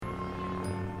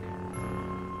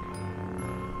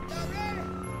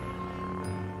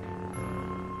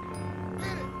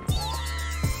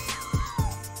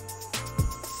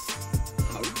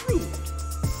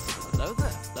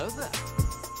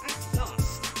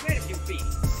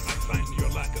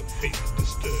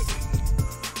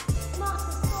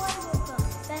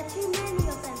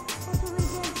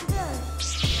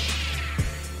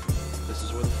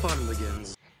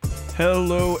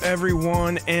Hello,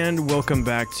 everyone, and welcome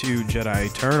back to Jedi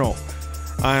Eternal.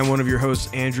 I am one of your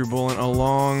hosts, Andrew Bullen,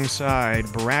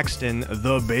 alongside Braxton,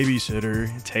 the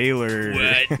babysitter, Taylor.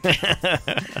 What?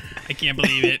 I can't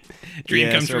believe it. Dream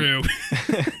come true.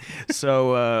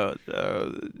 So,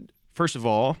 first of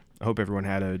all, I hope everyone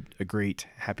had a great,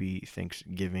 happy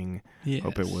Thanksgiving. Yes.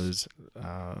 Hope it was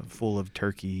full of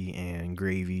turkey and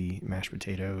gravy, mashed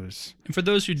potatoes. And for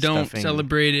those who don't stuffing.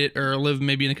 Celebrate it or live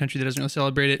maybe in a country that doesn't really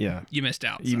celebrate it, Yeah. you missed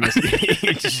out. You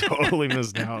totally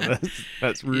missed out.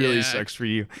 That's really sucks for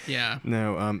you. Yeah.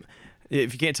 No,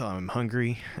 if you can't tell, I'm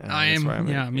hungry. I that's am.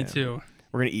 why Me too.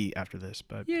 We're gonna eat after this,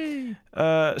 but Yay.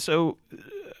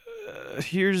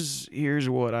 Here's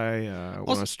what I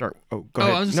want to start. Oh, go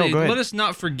ahead. I was no, saying, go ahead. let us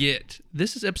not forget,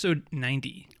 this is episode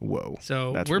 90. Whoa.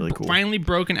 So that's we're really cool. finally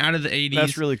broken out of the 80s.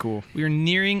 That's really cool. We are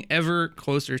nearing ever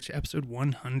closer to episode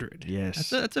 100. Yes.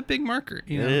 That's a big marker.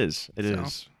 You know? It is. It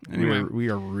is. Anyway. We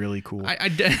are really cool.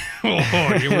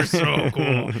 You were so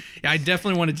cool. Yeah, I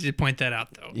definitely wanted to point that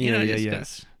out, though. Yeah.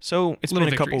 So it's been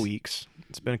a couple victories. weeks.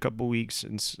 It's been a couple weeks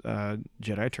since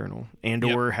Jedi Eternal.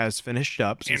 Andor has finished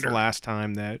up since the last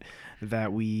time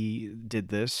that we did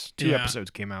this. 2 episodes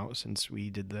came out since we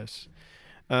did this.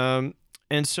 And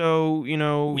so,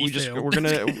 we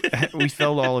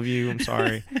failed all of you. I'm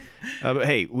sorry. But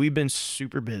hey, we've been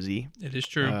super busy. It is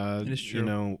true. It is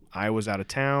true. I was out of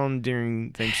town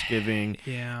during Thanksgiving.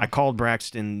 Yeah. I called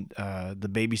Braxton, the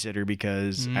babysitter,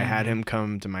 because I had him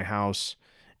come to my house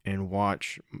and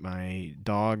watch my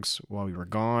dogs while we were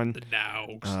gone. The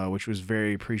dogs. Which was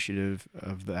very appreciative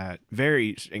of that.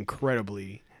 Very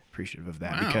incredibly appreciative of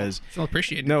that. Wow. Because I feel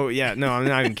appreciated. no, I'm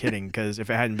not even kidding. Because if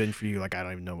it hadn't been for you, I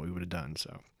don't even know what we would have done.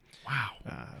 So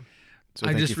Wow. So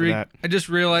thank you for that. I just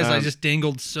realized I just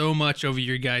dangled so much over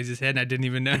your guys' head and I didn't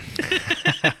even know.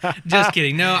 Just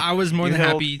kidding. No, I was more than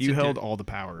happy. You held all the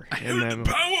power.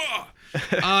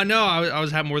 Power. No, I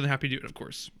was more than happy to do it, of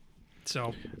course.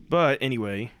 So, but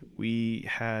anyway, we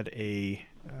had a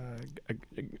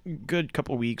good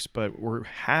couple weeks, but we're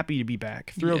happy to be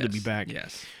back. Thrilled to be back.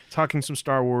 Yes. Talking some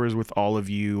Star Wars with all of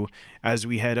you as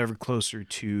we head ever closer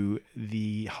to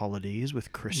the holidays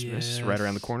with Christmas right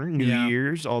around the corner, New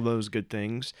Year's, all those good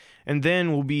things. And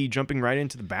then we'll be jumping right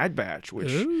into the Bad Batch,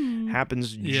 which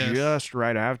happens just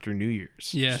right after New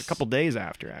Year's. Yes. Just a couple days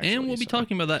after, actually. And we'll be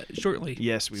talking about that shortly.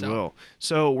 Yes, we will.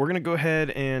 So we're going to go ahead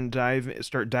and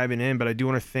start diving in, but I do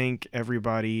want to thank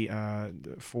everybody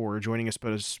for joining us,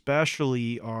 but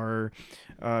especially our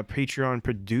Patreon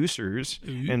producers.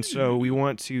 And so we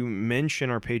want to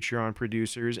mention our Patreon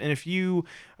producers. And if you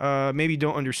maybe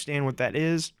don't understand what that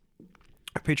is,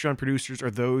 our Patreon producers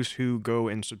are those who go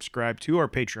and subscribe to our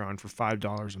Patreon for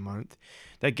 $5 a month.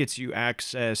 That gets you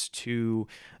access to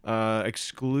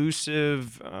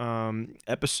exclusive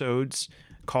episodes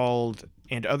called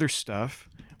And Other Stuff.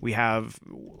 We have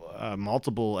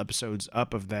multiple episodes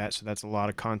up of that, so that's a lot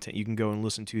of content you can go and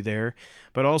listen to there.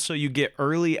 But also you get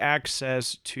early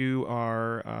access to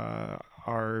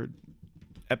our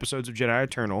episodes of Jedi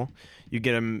Eternal. You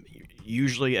get them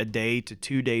usually a day to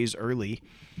 2 days early.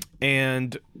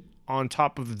 And on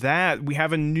top of that, we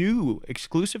have a new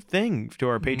exclusive thing to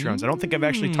our patrons. I don't think I've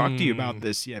actually talked to you about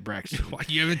this yet, Braxton.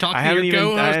 You haven't talked to your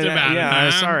co-host about it. Yeah,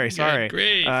 sorry. Yeah,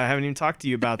 great. I haven't even talked to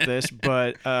you about this,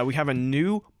 but we have a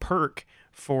new perk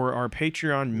for our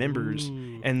Patreon members,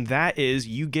 and that is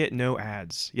you get no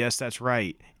ads. Yes, that's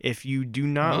right. If you do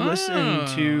not listen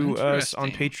to us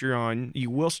on Patreon, you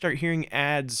will start hearing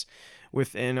ads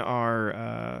within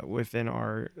our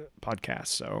podcast.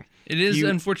 So it is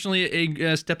unfortunately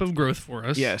a step of growth for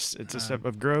us. Yes, it's a step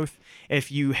of growth. If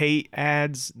you hate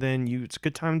ads, then it's a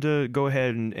good time to go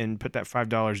ahead and put that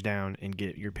 $5 down and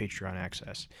get your Patreon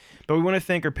access. But we want to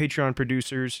thank our Patreon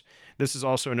producers. This is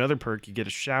also another perk. You get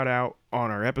a shout out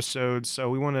on our episodes. So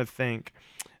we want to thank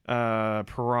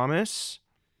Promise,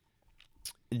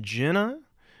 Jenna,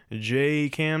 Jay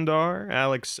Camdar,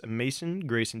 Alex Mason,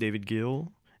 Grace and David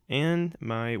Gill, and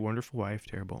my wonderful wife,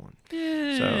 Tara Bolin.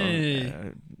 Yay.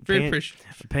 So, very appreciative.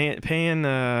 Paying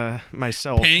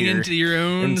myself Paying here, into your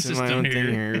own into system my own here.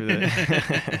 thing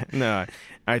here. No,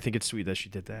 I think it's sweet that she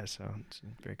did that, so it's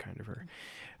very kind of her.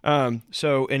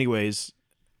 So anyways,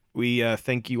 we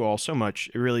thank you all so much.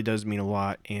 It really does mean a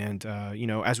lot. And,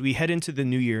 as we head into the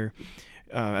new year,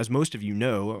 as most of you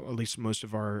know, at least most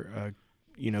of our,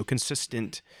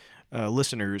 consistent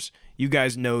listeners, you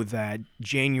guys know that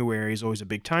January is always a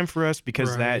big time for us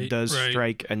because that does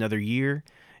strike another year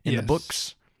in the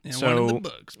books. Yeah, so, one of the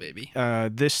books, baby.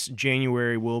 This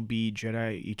January will be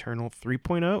Jedi Eternal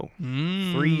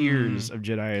 3.0. 3 years of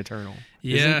Jedi Eternal.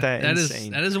 Yeah, Isn't that that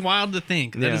insane? is wild to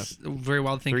think. That is very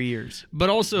wild to think. 3 years. But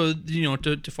also,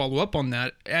 to follow up on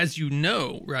that, as you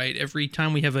know, right, every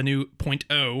time we have a new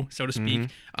 .0, so to speak,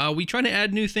 we try to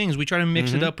add new things. We try to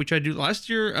mix it up. We try to do, last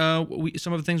year,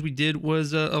 some of the things we did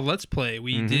was a Let's Play.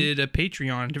 We did a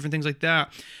Patreon, different things like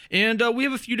that. And we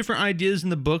have a few different ideas in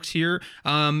the books here,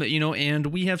 and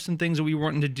we have some things that we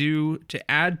wanted to do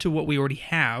to add to what we already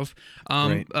have.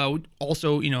 Right.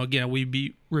 Also, again, we'd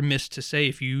be remiss to say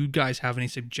if you guys have any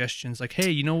suggestions, like,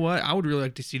 hey, you know what, I would really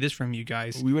like to see this from you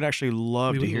guys. We would actually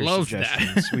love to hear love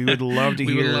suggestions. We would love to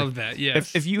hear. We would love that.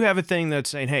 Yes. If you have a thing that's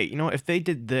saying, hey, if they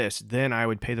did this, then I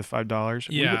would pay the $5.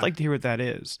 We Yeah. would like to hear what that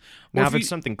is. Or Now, if if it's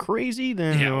something crazy,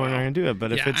 then Yeah, we're not well, gonna do it.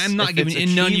 But if it's I'm not if giving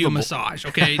it's none of you a achievable- massage,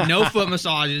 okay? No foot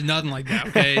massages, nothing like that,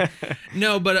 okay?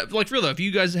 No, but like for real though, if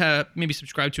you guys have maybe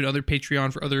subscribed to another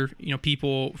Patreon for other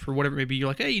people for whatever, maybe you're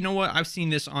like, hey, you know what, I've seen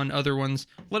this on other ones.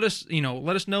 Let us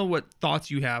know what thoughts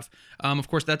you have. Of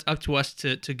course, that's up to us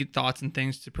to get thoughts and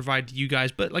things to provide to you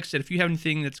guys. But like I said, if you have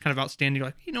anything that's kind of outstanding, you're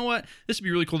like, you know what, this would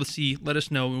be really cool to see. Let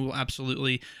us know, and we'll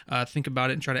absolutely think about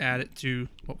it and try to add it to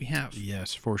what we have.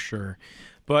 Yes, for sure.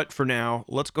 But for now,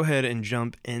 let's go ahead and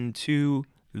jump into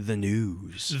the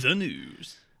news. The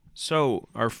news. So,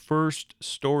 our first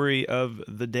story of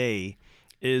the day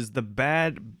is The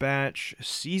Bad Batch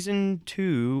Season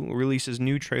 2 releases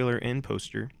new trailer and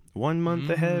poster 1 month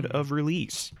ahead of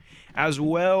release, as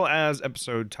well as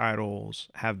episode titles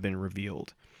have been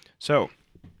revealed. So,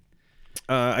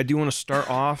 I do want to start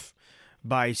off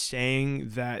by saying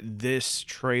that this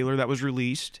trailer that was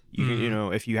released, you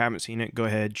can, if you haven't seen it, go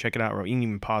ahead, check it out. You can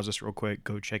even pause this real quick,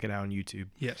 go check it out on YouTube.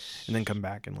 Yes. And then come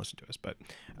back and listen to us. But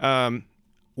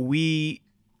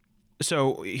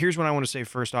so here's what I want to say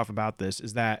first off about this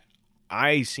is that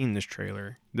I seen this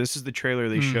trailer. This is the trailer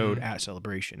they showed at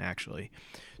Celebration, actually.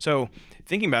 So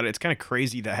thinking about it, it's kind of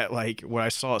crazy that like what I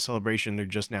saw at Celebration, they're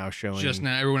just now showing. Just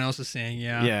now, everyone else is saying,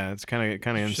 yeah. Yeah, it's kind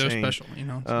of insane. So special,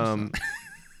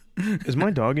 Is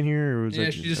my dog in here? Or was Yeah,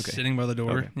 that she's just okay. sitting by the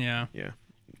door. Okay. Yeah. Yeah.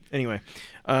 Anyway,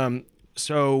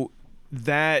 so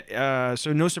that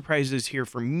so no surprises here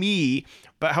for me.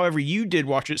 But however, you did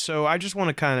watch it, so I just want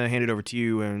to kind of hand it over to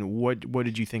you. And what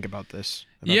did you think about this?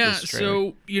 This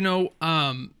trailer? So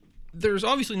there's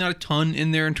obviously not a ton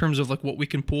in there in terms of like what we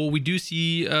can pull. We do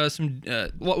see some.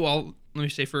 Well, let me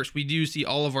say first, we do see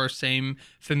all of our same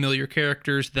familiar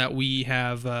characters that we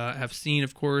have seen,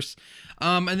 of course.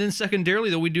 And then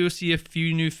secondarily, though, we do see a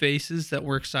few new faces that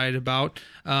we're excited about,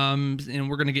 and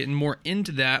we're going to get more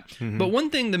into that. But one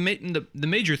thing, the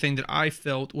major thing that I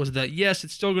felt was that, yes,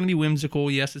 it's still going to be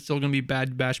whimsical. Yes, it's still going to be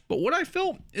Bad Batch. But what I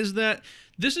felt is that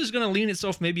this is going to lean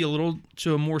itself maybe a little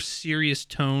to a more serious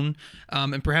tone,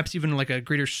 and perhaps even like a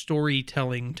greater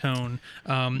storytelling tone.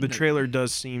 The trailer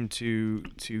does seem to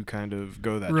kind of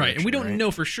go that right, direction, and we don't right?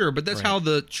 know for sure, but that's how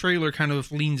the trailer kind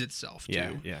of leans itself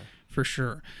to. Yeah. For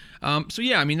sure. So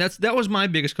yeah, I mean that was my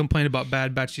biggest complaint about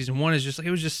Bad Batch season 1 is just like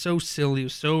it was just so silly, it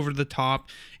was so over the top,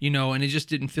 and it just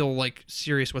didn't feel like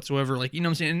serious whatsoever. Like what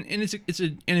I'm saying, and it's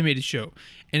an animated show,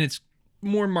 and it's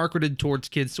more marketed towards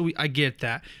kids, so I get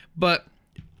that, but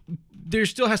there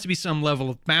still has to be some level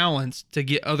of balance to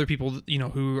get other people,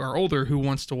 who are older who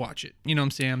wants to watch it. You know what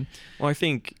I'm saying? Well, I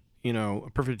think a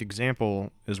perfect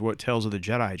example is what Tales of the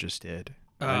Jedi just did.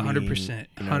 100%.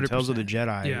 100%. Tales of the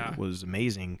Jedi was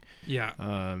amazing. Yeah.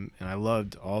 And I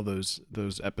loved all those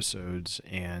episodes.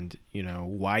 And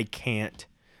why can't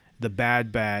the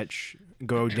Bad Batch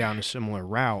go down a similar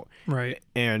route? Right.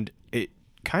 And it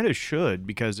kind of should,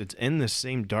 because it's in the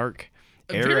same dark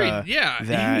era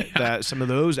that some of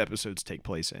those episodes take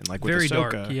place in, like with very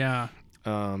Ahsoka. dark. Yeah.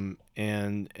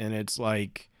 And it's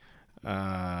like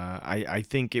I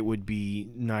think it would be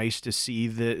nice to see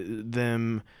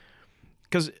them.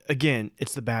 Because, again,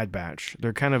 it's the Bad Batch.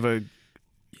 They're kind of a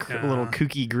little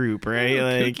kooky group, right?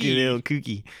 Little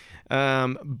kooky.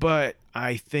 But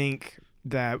I think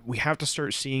that we have to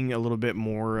start seeing a little bit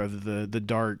more of the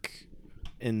dark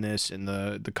in this and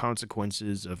the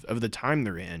consequences of the time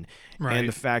they're in. Right. And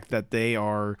the fact that they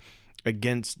are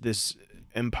against this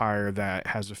empire that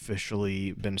has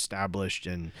officially been established,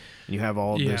 and you have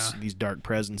all these dark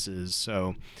presences.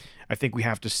 So I think we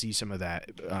have to see some of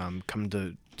that come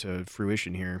to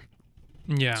fruition here.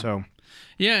 Yeah. So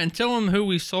and tell them who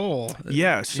we saw.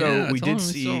 Yeah. So we tell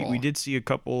did 'em we did see a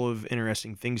couple of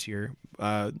interesting things here.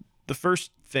 The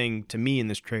first thing to me in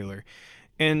this trailer,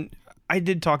 and I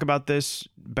did talk about this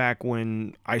back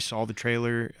when I saw the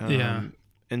trailer.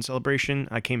 In Celebration,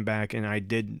 I came back and I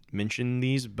did mention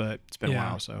these, but it's been a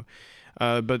while. So,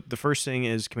 but the first thing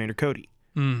is Commander Cody.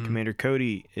 Mm-hmm. Commander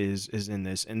Cody is in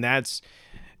this, and that's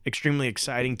extremely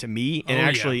exciting to me, and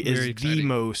actually is exciting. the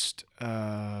most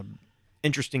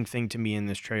interesting thing to me in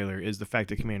this trailer is the fact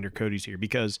that Commander Cody's here,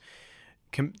 because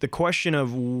the question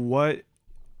of what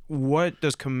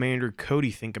does Commander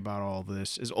Cody think about all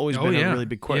this has always been a really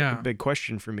big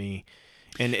question for me.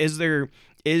 And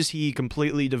is he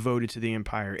completely devoted to the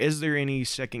Empire? Is there any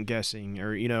second guessing,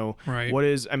 or right. what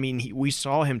is? I mean, we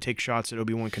saw him take shots at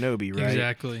Obi-Wan Kenobi, right?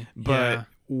 Exactly. But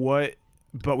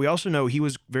But we also know he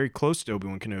was very close to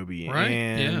Obi-Wan Kenobi, right?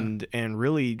 And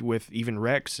really with even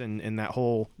Rex and that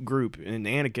whole group and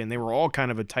Anakin, they were all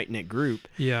kind of a tight-knit group.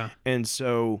 Yeah. And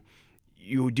so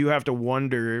you do have to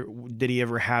wonder, did he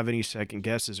ever have any second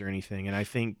guesses or anything? And I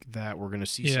think that we're going to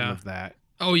see some of that.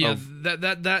 Oh yeah,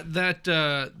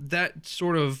 that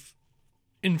sort of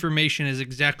information is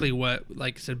exactly what,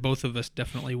 like I said, both of us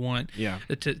definitely want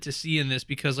to see in this,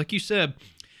 because like you said,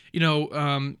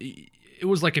 it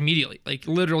was like immediately, like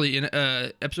literally in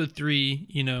episode 3,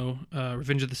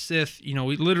 Revenge of the Sith, we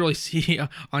literally see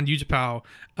on Utapau,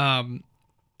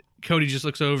 Cody just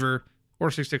looks over,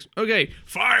 Order 66, okay,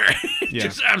 fire!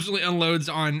 Just absolutely unloads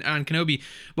on Kenobi.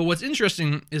 But what's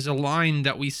interesting is a line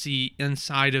that we see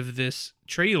inside of this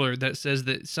trailer that says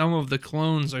that some of the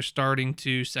clones are starting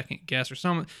to second guess, or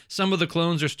some of the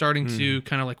clones are starting to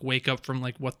kind of like wake up from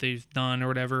like what they've done or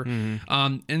whatever.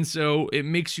 And so it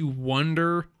makes you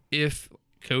wonder if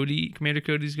Commander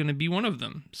Cody is going to be one of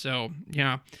them. So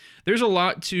yeah, there's a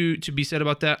lot to be said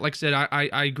about that. Like I said,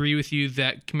 I agree with you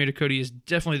that Commander Cody is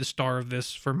definitely the star of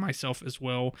this for myself as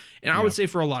well, and I would say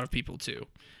for a lot of people too.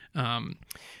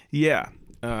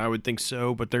 I would think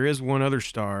so. But there is one other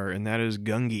star, and that is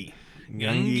Gungi.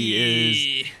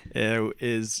 Gungi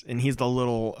is, and he's the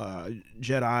little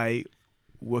Jedi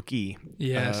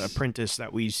Wookiee apprentice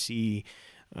that we see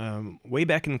way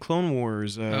back in Clone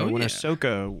Wars when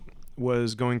Ahsoka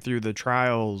was going through the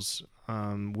trials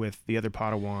with the other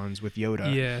Padawans with Yoda.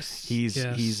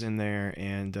 He's in there,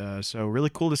 and so really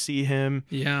cool to see him.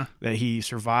 That he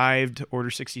survived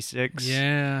Order 66.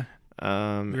 Very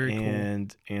cool.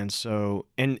 And so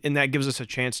that gives us a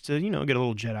chance to get a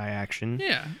little Jedi action.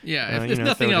 If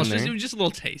nothing else, just a little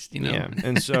taste.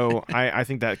 And so I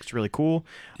think that's really cool.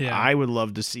 I would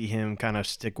love to see him kind of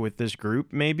stick with this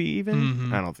group, maybe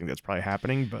even. I don't think that's probably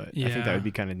happening, but I think that would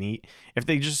be kind of neat. If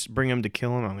they just bring him to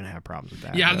kill him, I'm gonna have problems with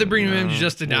that. If they bring him in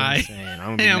just to die,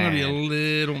 I'm gonna be a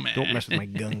little mad. Don't mess with my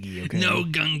Gungi, okay? No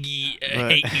Gungi,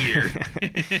 hate here.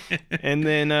 And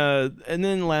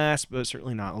then last but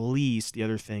certainly not least, the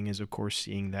other thing is, of course,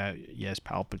 seeing that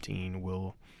Palpatine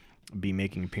will be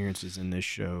making appearances in this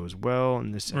show as well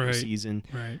in this second season.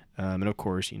 And of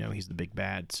course, he's the big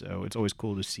bad, so it's always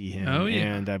cool to see him.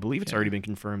 And I believe it's already been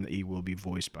confirmed that he will be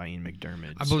voiced by Ian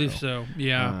McDiarmid. I believe so.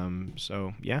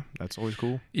 So that's always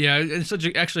cool. It's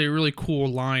actually a really cool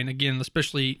line, again,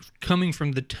 especially coming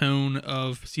from the tone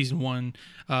of season 1.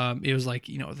 It was like,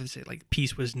 they say like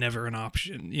peace was never an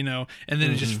option, and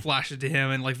then it just flashes to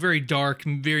him and like very dark,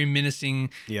 very menacing.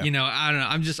 I don't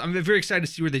know. I'm very excited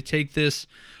to see where they take this.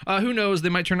 Who knows? They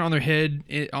might turn it on their head,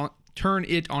 turn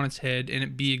it on its head, and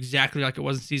it be exactly like it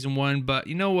was in season 1. But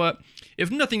you know what? If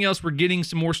nothing else, we're getting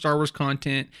some more Star Wars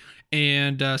content,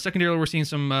 and secondarily, we're seeing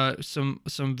some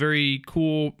very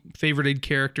cool favorited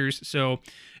characters. So,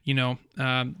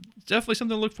 definitely something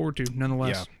to look forward to,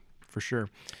 nonetheless. Yeah, for sure.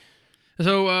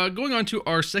 So going on to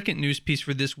our second news piece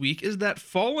for this week is that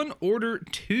Fallen Order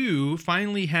 2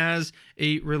 finally has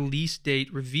a release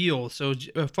date reveal. So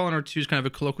Fallen Order 2 is kind of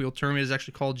a colloquial term. It is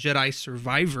actually called Jedi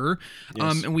Survivor.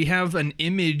 And we have an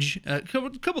image, a couple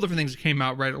different things that came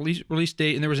out, right? Release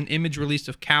date, and there was an image released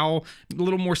of Cal, a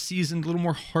little more seasoned, a little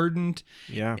more hardened.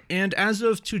 Yeah. And as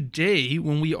of today,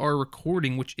 when we are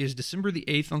recording, which is December the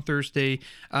 8th on Thursday,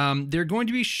 they're going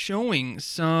to be showing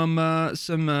some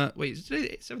wait, is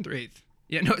it 7th or 8th?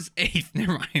 Yeah, no, it's 8th.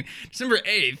 Never mind. December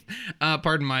 8th.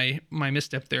 Pardon my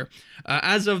misstep there.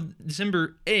 As of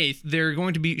December 8th, they're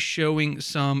going to be showing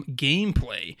some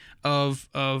gameplay of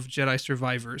Jedi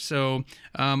Survivor. So,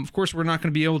 of course, we're not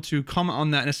going to be able to comment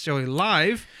on that necessarily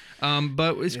live,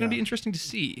 but it's going to be interesting to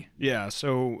see. Yeah,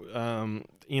 so,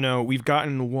 we've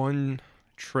gotten one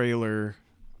trailer,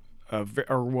 I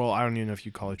don't even know if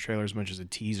you call it a trailer as much as a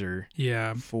teaser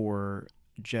for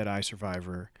Jedi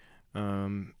Survivor.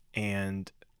 And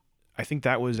I think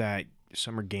that was at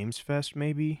Summer Games Fest,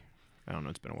 maybe. I don't know.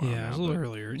 It's been a while. Yeah, it was a little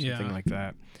earlier. Something like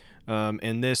that.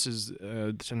 And this is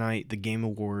tonight, the Game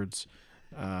Awards.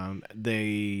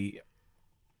 It's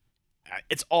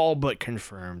all but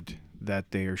confirmed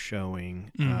that they are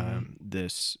showing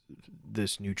this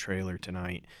new trailer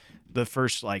tonight. The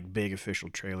first big official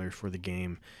trailer for the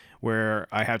game, where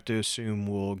I have to assume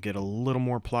we'll get a little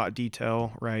more plot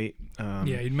detail, right? Yeah,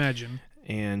 you'd imagine.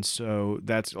 And so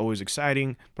that's always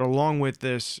exciting. But along with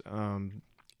this,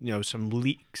 some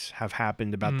leaks have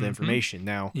happened about the information.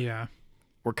 Now, Yeah.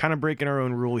 we're kind of breaking our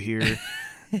own rule here,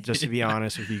 just to be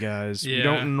honest with you guys. Yeah. We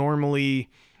don't normally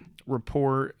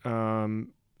report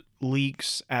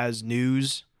leaks as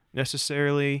news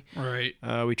necessarily. Right.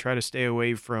 We try to stay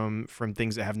away from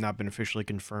things that have not been officially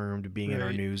confirmed being in our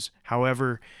Right. news.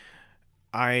 However,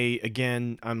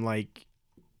 I'm like,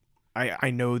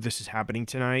 I know this is happening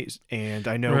tonight, and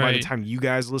I know by the Right. time you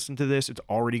guys listen to this, it's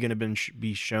already going to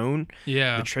be shown.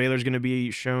 Yeah. The trailer's going to be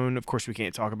shown. Of course, we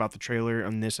can't talk about the trailer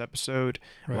on this episode.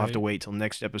 We'll have to Right. wait till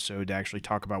next episode to actually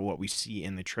talk about what we see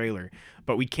in the trailer.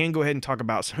 But we can go ahead and talk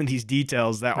about some of these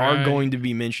details that are Right. going to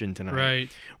be mentioned tonight.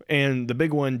 Right. And the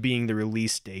big one being the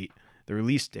release date. The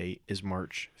release date is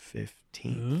March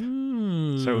 15th.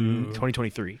 Ooh. So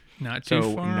 2023. Not too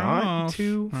So far not off.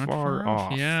 too Not far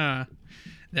off. Yeah.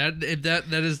 That if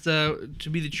that is to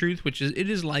be the truth, which is it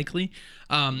is likely.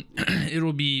 It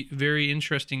will be very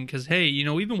interesting because hey,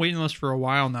 we've been waiting on this for a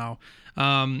while now.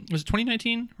 Was it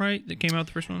 2019, right? That came out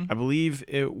the first one. I believe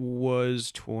it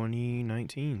was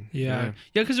 2019. Yeah,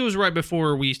 because it was right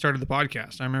before we started the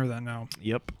podcast. I remember that now.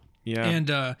 Yep. Yeah.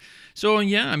 And so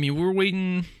yeah, I mean, we're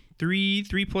waiting three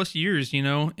plus years,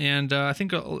 and I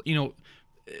think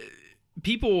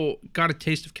people got a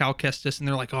taste of Cal Kestis and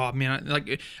they're like, oh man,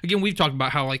 like again, we've talked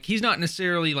about how like he's not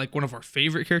necessarily like one of our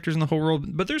favorite characters in the whole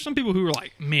world, but there's some people who are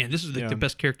like, man, this is the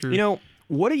best character.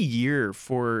 What a year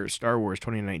for Star Wars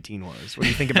 2019 was. What do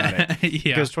you think about it?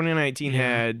 Yeah. Because 2019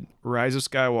 had Rise of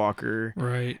Skywalker,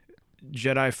 Right.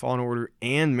 Jedi Fallen Order,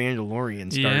 and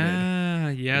Mandalorian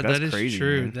started. Yeah, That's that is crazy,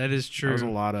 true. man. That is true. That was a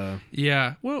lot of,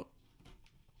 Yeah. Well,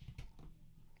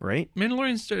 right?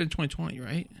 Mandalorian started in 2020,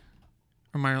 right?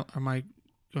 Or am I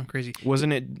going crazy?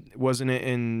 Wasn't it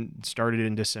started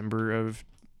in December of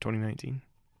 2019?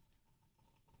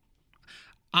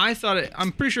 I thought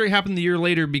I'm pretty sure it happened the year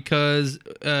later because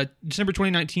December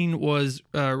 2019 was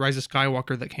Rise of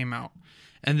Skywalker that came out.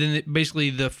 And then basically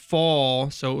the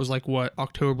fall, so it was like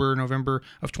October, November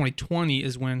of 2020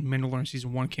 is when Mandalorian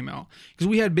Season 1 came out. Because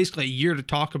we had basically a year to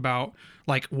talk about,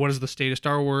 like, what is the state of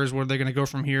Star Wars? Where are they going to go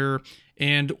from here?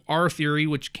 And our theory,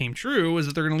 which came true, is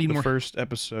that they're going to lead The more. first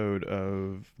episode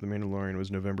of The Mandalorian was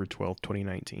November 12th,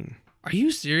 2019. Are you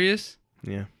serious?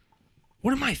 Yeah.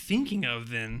 What am I thinking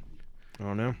of then? I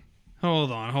don't know.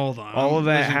 Hold on. All of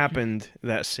that happened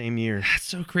that same year. That's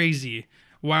so crazy.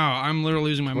 Wow, I'm literally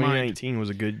losing my mind. 2019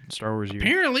 was a good Star Wars year.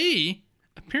 Apparently.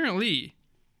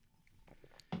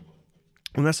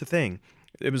 And that's the thing.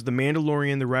 It was The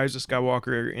Mandalorian, The Rise of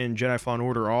Skywalker, and Jedi Fallen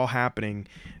Order all happening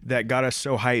that got us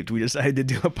so hyped we decided to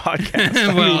do a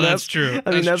podcast. Well, that's true.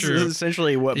 I mean, that's true. Yeah,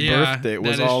 essentially what birthed it,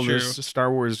 was that is all true. this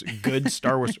Star Wars, good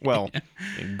Star Wars, well,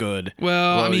 good.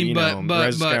 Well, I mean, but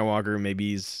Rise of Skywalker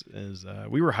maybe is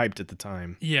we were hyped at the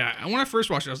time. Yeah, when I first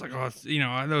watched it, I was like, oh,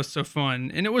 that was so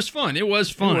fun, and it was fun. It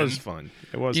was fun. It was fun.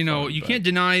 You can't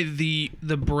deny the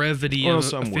brevity Well, of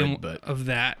some a film would, but- of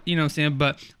that. You know what I'm saying?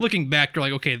 But looking back, you're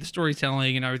like, okay, the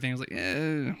storytelling and everything was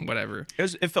like, whatever.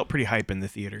 It felt pretty hype in the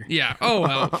theater. Yeah. Oh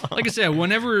well. Like I said,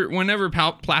 whenever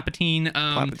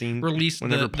Palpatine released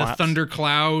Whenever the Plaps. thunder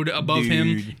cloud above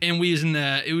him, Dude. and we was in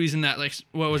that like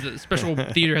what was it? Special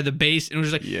theater had the bass, and it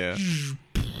was just like Yeah.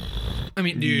 I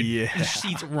mean, dude, Yeah. the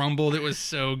seats rumbled. It was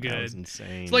so good. That was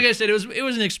insane. So like I said, it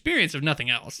was an experience of nothing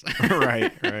else.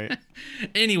 right.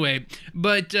 Anyway,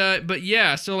 but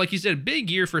yeah, so like you said, big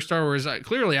year for Star Wars.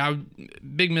 Clearly,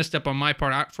 big misstep on my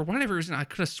part. For whatever reason, I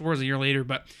could have swore it was a year later.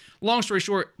 But long story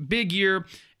short, big year,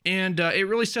 and it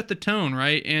really set the tone,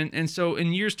 right? And so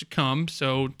in years to come,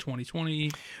 so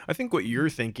 2020. I think what you're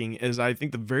thinking is, I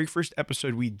think the very first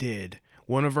episode we did,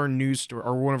 one of our news story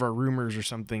or one of our rumors or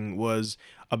something was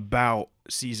about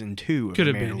season 2 of Could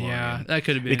have The been, yeah, Mandalorian. that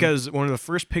could have been Because one of the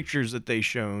first pictures that they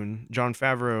shown, Jon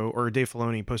Favreau or Dave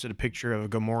Filoni posted a picture of a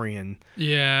Gamorrean.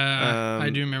 Yeah, I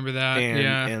do remember that.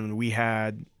 And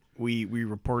we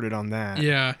reported on that.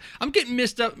 Yeah, I'm getting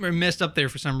messed up there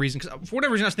for some reason because for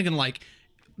whatever reason I was thinking like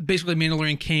basically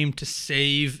Mandalorian came to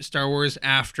save Star Wars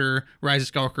after Rise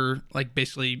of Skywalker like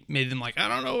basically made them like I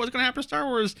don't know what's gonna happen to Star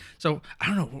Wars. So I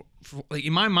don't know. Like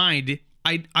in my mind,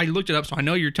 I looked it up, so I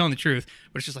know you're telling the truth.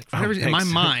 But it's just like for whatever reason, in my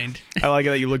mind. I like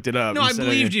that you looked it up. No, I instead of-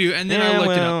 believed you, and then I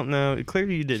looked it up. No,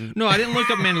 clearly you didn't. No, I didn't look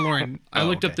up Mandalorian. I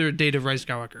looked up okay. the date of Rise of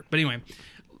Skywalker. But anyway.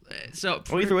 So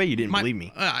Well, either way, you didn't believe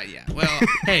me. Yeah. Well,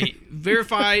 hey,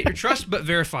 verify or trust but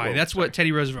verify. Whoa, That's what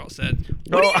Teddy Roosevelt said.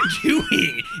 What are you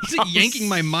doing? He's like yanking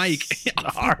my mic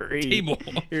off the Sorry. table.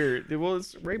 Here, well,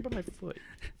 it's right by my foot.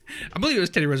 I believe it was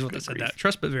Teddy Roosevelt that said that.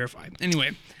 Trust but verify.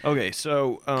 Anyway, Okay,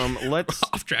 so let's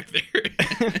off track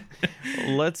there.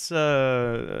 let's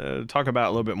talk about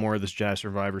a little bit more of this Jedi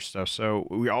Survivor stuff. So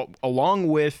along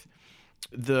with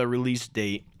the release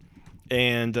date,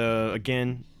 And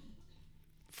again,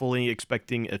 fully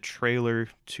expecting a trailer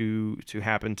to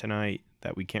happen tonight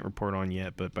that we can't report on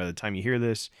yet, but by the time you hear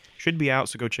this, should be out,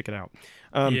 so go check it out.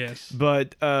 Yes.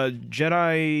 But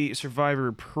Jedi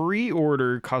Survivor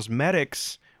pre-order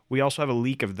cosmetics, we also have a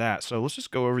leak of that. So let's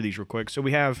just go over these real quick. So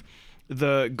we have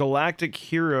the Galactic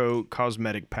Hero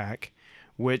cosmetic pack,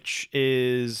 which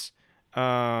is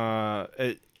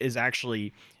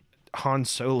actually Han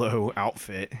Solo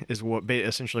outfit, is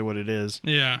essentially what it is.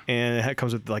 Yeah. And it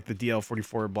comes with like the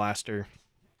DL-44 blaster.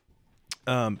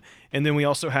 And then we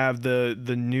also have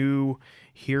the new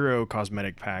Hero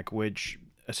cosmetic pack, which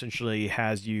essentially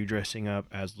has you dressing up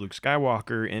as Luke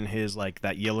Skywalker in his like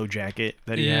that yellow jacket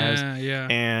that he has.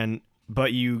 Yeah.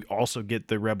 But you also get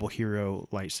the Rebel Hero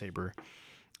lightsaber.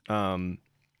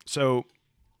 So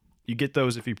you get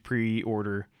those if you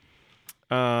pre-order.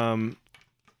 But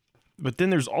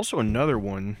then there's also another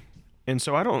one, and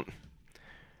so I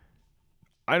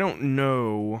don't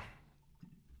know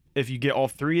if you get all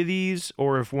three of these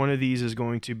or if one of these is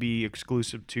going to be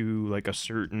exclusive to like a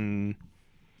certain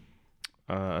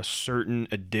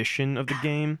edition of the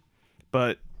game.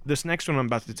 But this next one I'm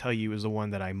about to tell you is the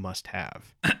one that I must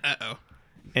have. Uh-oh.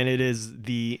 And it is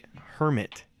the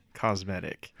Hermit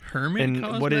cosmetic.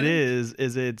 Cosmetic? What it is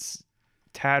it's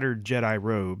tattered Jedi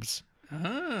robes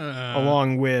Oh.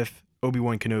 along with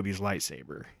Obi-Wan Kenobi's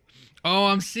lightsaber. Oh,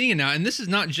 I'm seeing it now. And this is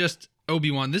not just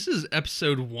Obi-Wan. This is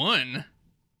episode 1.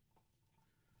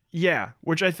 Yeah,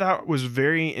 which I thought was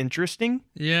very interesting.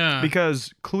 Yeah.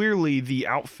 Because clearly the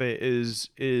outfit is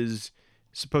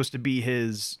supposed to be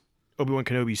his Obi-Wan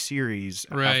Kenobi series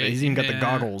Right. outfit. He's even got the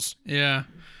goggles. Yeah.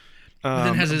 But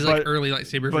then has his like early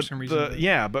lightsaber for some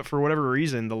reason. But for whatever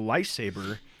reason, the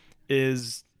lightsaber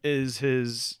is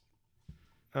his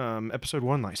episode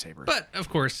 1 lightsaber. But of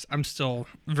course, I'm still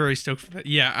very stoked for that.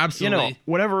 Yeah, absolutely.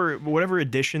 Whatever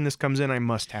edition this comes in, I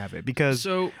must have it because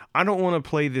I don't want to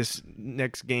play this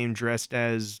next game dressed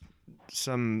as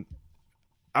some.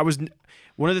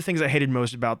 One of the things I hated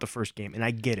most about the first game, and I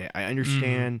get it, I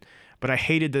understand, but I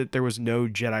hated that there was no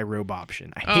Jedi robe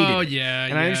option. I hated it. Yeah,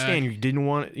 and I understand you didn't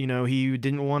want, he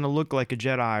didn't want to look like a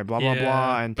Jedi, blah blah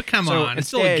blah. And but come so on, it's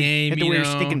still a game. You had to wear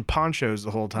stinking ponchos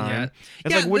the whole time. Yeah.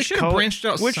 It's like which colored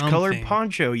something.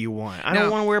 poncho you want? I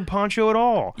don't want to wear a poncho at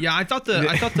all. Yeah, I thought the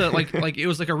like it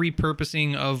was like a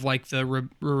repurposing of like the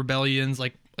rebellions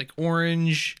like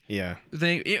orange. Yeah.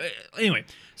 Thing. Anyway,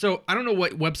 so I don't know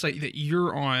what website that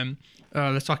you're on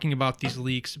that's talking about these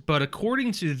leaks, but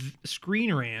according to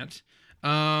Screen Rant,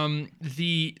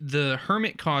 the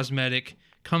Hermit cosmetic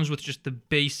comes with just the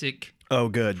basic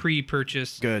good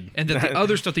pre-purchase. Good. And that the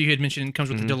other stuff that you had mentioned comes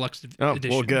with the deluxe edition.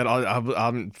 Well, good.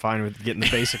 I'm fine with getting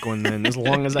the basic one then, as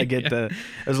long as I get That's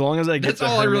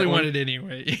all I really wanted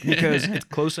anyway. Because it's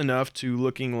close enough to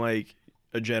looking like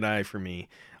a Jedi for me.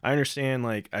 I understand,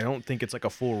 like, I don't think it's like a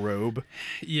full robe.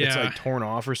 Yeah. It's like torn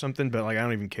off or something, but like I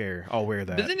don't even care. I'll wear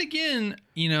that. But then again,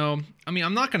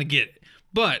 I'm not gonna get it.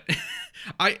 But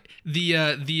the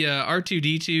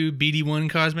R2D2 BD1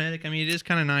 cosmetic, it is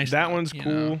kind of nice. That one's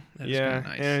cool. Yeah.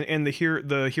 Nice. And the hero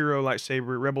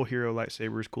lightsaber, Rebel Hero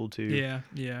lightsaber is cool too.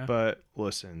 Yeah. But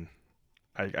listen,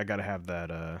 I gotta have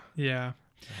that. Yeah.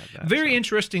 Very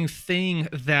interesting thing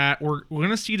that we're going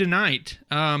to see tonight,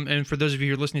 and for those of you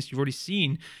who are listening, you've already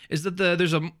seen, is that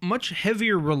there's a much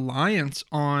heavier reliance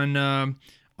on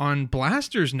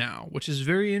blasters now, which is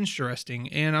very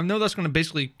interesting. And I know that's going to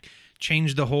basically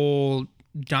change the whole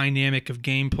dynamic of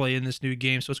gameplay in this new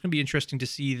game. So it's going to be interesting to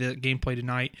see the gameplay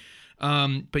tonight.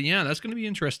 But yeah, that's going to be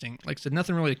interesting. Like I said,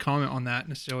 nothing really to comment on that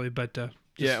necessarily, but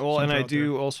and I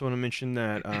do also want to mention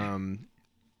that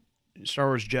Star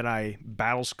Wars Jedi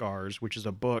Battle Scars, which is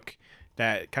a book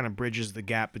that kind of bridges the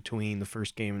gap between the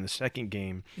first game and the second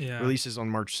game, releases on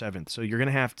March 7th. So you're going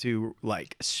to have to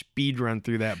like speed run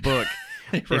through that book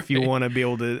if you want to be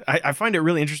able to. I find it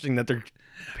really interesting that they're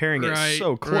pairing it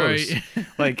so close.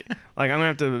 Like I'm going to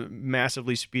have to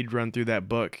massively speed run through that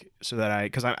book so that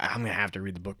because I'm going to have to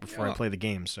read the book before I play the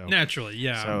game. So naturally,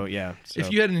 yeah. So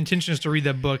if you had an intentions to read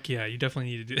that book, you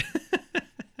definitely need to do it.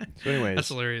 So anyways, that's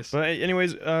hilarious. But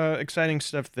anyways, exciting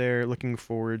stuff there. Looking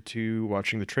forward to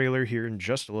watching the trailer here in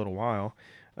just a little while.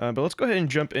 But let's go ahead and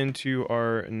jump into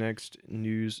our next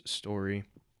news story.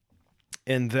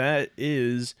 And that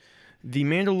is The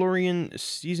Mandalorian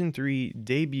Season 3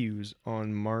 debuts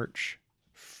on March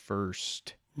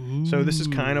 1st. Ooh. So this is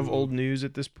kind of old news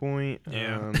at this point.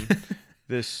 Yeah.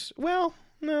 It's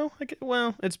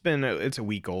a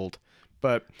week old,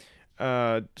 but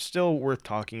still worth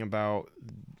talking about.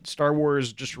 Star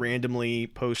Wars just randomly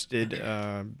posted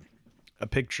a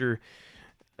picture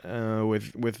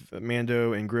with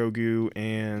Mando and Grogu,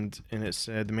 and it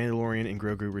said The Mandalorian and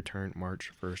Grogu return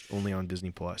March 1st, only on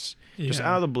Disney Plus. Just Yeah.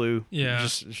 out of the blue, Yeah.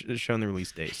 just showing the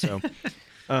release date. So,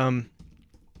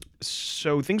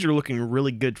 so things are looking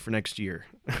really good for next year.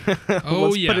 Oh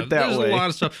Let's yeah, put it that there's way. a lot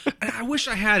of stuff. And I wish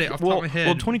I had it off the top Well, of my head.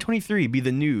 well, 2023 be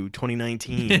the new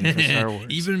 2019 for Star Wars.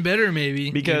 Even better,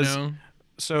 maybe. Because- you know?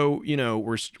 So,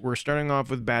 we're starting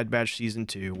off with Bad Batch season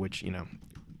 2, which,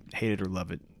 hate it or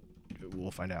love it,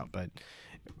 we'll find out. But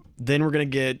then we're gonna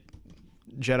get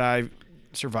Jedi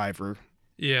Survivor,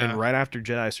 Yeah. and right after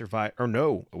Jedi Survivor, or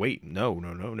no,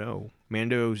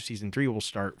 Mando season 3 will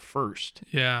start first,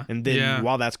 Yeah. and then yeah.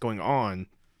 while that's going on,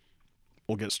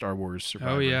 we'll get Star Wars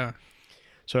Survivor. Oh yeah.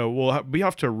 So we'll be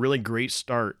off to a really great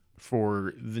start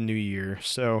for the new year.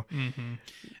 So. hmm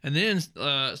And then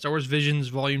Star Wars Visions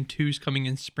Volume 2 is coming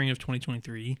in spring of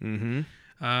 2023. Mm-hmm.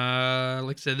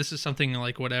 Like I said, this is something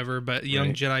like whatever, but Young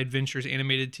Right. Jedi Adventures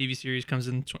animated TV series comes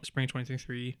in spring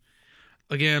 2023.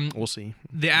 Again, We'll see.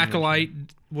 The Acolyte,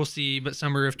 we'll see, but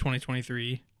summer of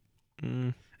 2023.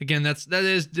 Again, that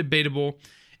is debatable.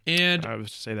 And I would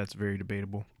say that's very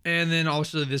debatable. then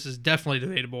also this is definitely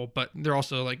debatable, but they're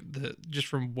also like just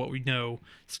from what we know,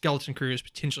 Skeleton Crew is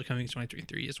potentially coming in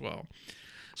 2023 as well.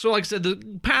 So like I said,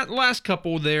 the last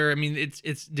couple there, I mean,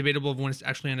 it's debatable of when it's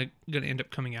actually going to end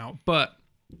up coming out, but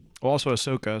Well, also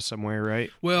Ahsoka somewhere, right?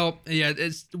 well, yeah,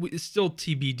 it's still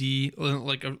TBD,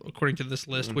 like according to this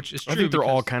list, which is true. I think they're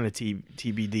all because- kind of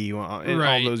TBD. All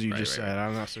Right, those you right, just right. said.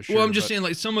 I'm not so sure. Well, I'm just but- saying,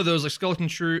 like some of those, like Skeleton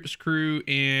Crew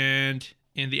and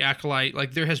the Acolyte,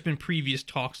 like there has been previous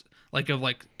talks, like of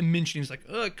like mentionings, like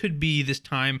it could be this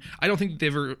time. I don't think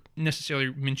they've ever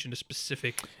necessarily mentioned a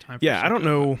specific time. For Yeah, I don't Ahsoka,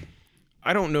 know.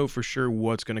 I don't know for sure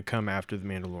what's going to come after the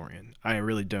Mandalorian. I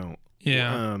really don't.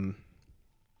 Yeah.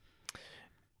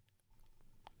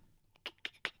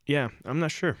 Yeah, I'm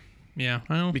not sure Yeah,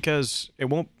 I don't. because it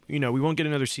won't. We won't get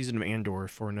another season of Andor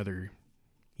for another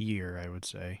year. I would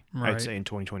say. Right. I'd say in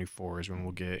 2024 is when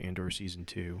we'll get Andor season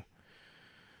 2.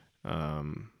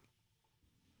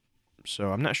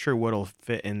 So I'm not sure what'll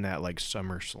fit in that like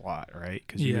summer slot, right?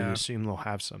 Because you would Yeah. assume they'll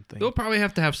have something. They'll probably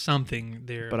have to have something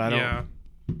there. But I don't- Yeah.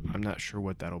 I'm not sure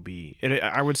what that'll be.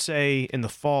 I would say in the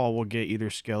fall we'll get either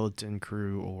Skeleton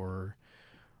Crew or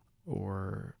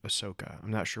Ahsoka. I'm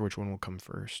not sure which one will come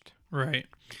first. Right.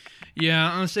 Yeah,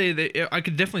 I'm gonna say that I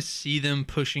could definitely see them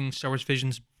pushing Star Wars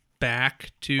Visions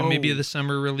back to maybe Oh. the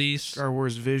summer release. Star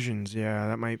Wars Visions, yeah,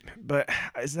 that might. But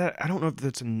is that? I don't know if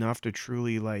that's enough to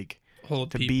truly like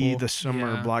Hold to people. be the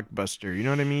summer Yeah. blockbuster. You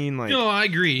know what I mean? Like, No, I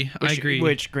agree. I agree.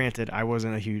 Which, granted, I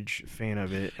wasn't a huge fan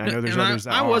of it. I know there's And others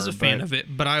that I are. was a fan but, of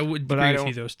it, but I would but agree I with you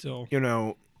don't- though.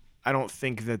 Still, I don't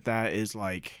think that is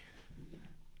like.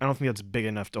 I don't think that's big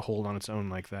enough to hold on its own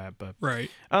like that. But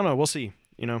right? I don't know. We'll see.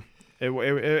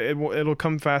 It'll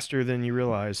come faster than you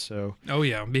realize. So. Oh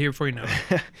yeah, I'll be here before you know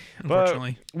it.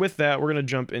 Unfortunately, With that, we're going to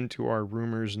jump into our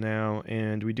rumors now,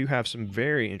 and we do have some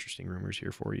very interesting rumors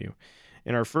here for you.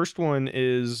 And our first one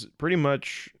is pretty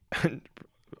much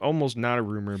almost not a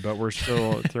rumor, but we're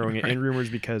still throwing it in rumors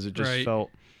because it just Right.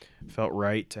 felt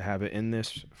right to have it in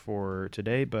this for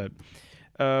today. But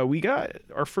we got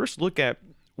our first look at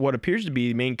what appears to be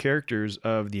the main characters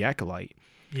of the Acolyte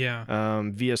yeah.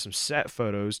 via some set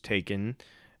photos taken.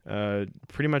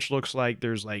 Pretty much looks like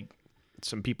there's like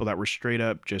some people that were straight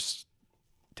up just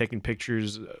taking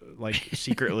pictures like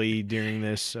secretly during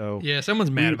this. So Yeah,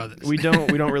 someone's mad about this. we don't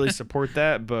really support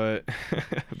that, but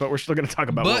we're still going to talk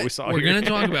about what we saw. we're here. gonna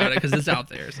talk about it because it's out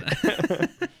there. So.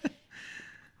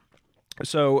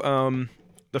 So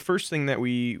the first thing that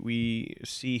we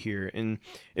see here, and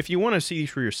if you want to see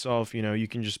for yourself, you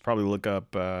can just probably look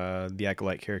up the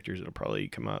Acolyte characters. It'll probably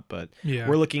come up, but Yeah.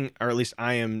 we're looking, or at least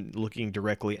I am looking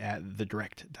directly at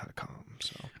thedirect.com.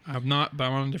 So I'm not, but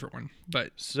I'm on a different one.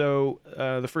 But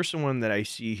the first one that I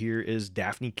see here is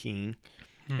Daphne King,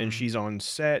 and she's on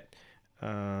set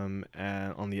of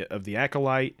the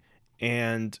Acolyte,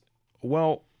 and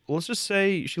well, let's just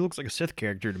say she looks like a Sith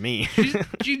character to me.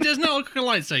 she does not look like a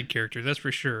light side character, that's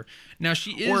for sure. Now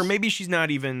she is, Or maybe she's not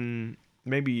even.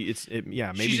 Maybe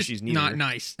maybe just she's neither. not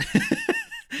nice.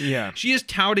 Yeah. She is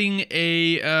touting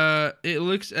a. It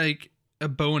looks like a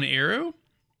bow and arrow.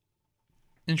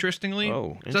 Interestingly,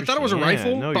 Oh, so I thought it was a interesting.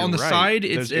 rifle, Yeah, no, but on you're the right. side,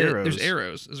 There's there's arrows.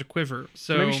 arrows. There's a quiver.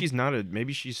 So Maybe she's not a.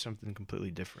 Maybe she's something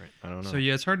completely different. I don't know. So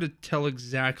yeah, it's hard to tell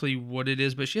exactly what it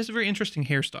is, but she has a very interesting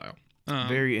hairstyle.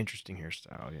 Very interesting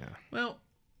hairstyle. Yeah. Well.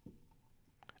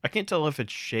 I can't tell if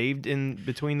it's shaved in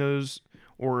between those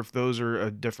or if those are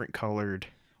a different colored.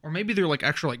 Or maybe they're like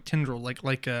actual like tendril, like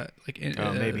maybe. you know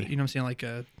what I'm saying, like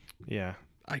a Yeah.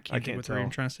 I can't think what tell. I'm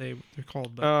trying to say what they're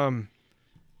called, but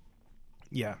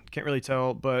Yeah, can't really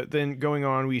tell. But then going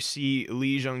on, we see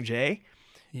Lee Jung-jae,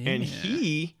 and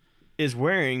he is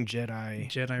wearing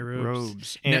Jedi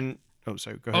robes. And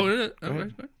sorry, go ahead. Go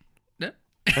ahead.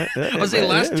 I was saying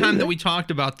last time that we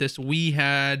talked about this, we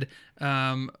had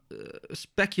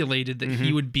speculated that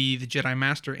he would be the Jedi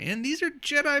Master, and these are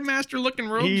Jedi Master looking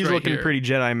robes. He's right looking here. pretty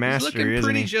Jedi Master, He's looking isn't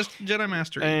pretty he? just Jedi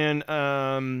Master. And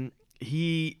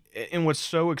and what's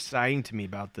so exciting to me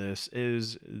about this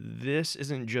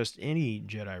isn't just any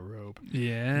Jedi robe.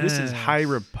 Yeah, This is High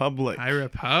Republic. High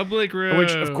Republic robes.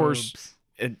 Which, of course,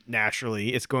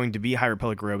 naturally, it's going to be High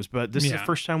Republic robes, but this is the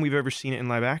first time we've ever seen it in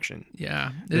live action.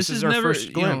 Yeah, This is our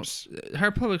first glimpse. High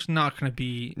Republic's not going to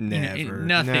be Never,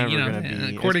 nothing. never gonna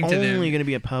be. According it's to them, only going to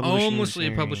be a publishing mostly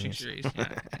a publishing series. Yeah.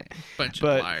 Bunch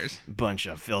of liars. Bunch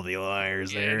of filthy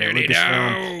liars Yeah, there. dirty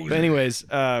Lucasfilm. dogs. But anyways,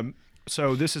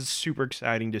 so this is super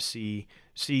exciting to see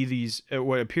these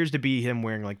what appears to be him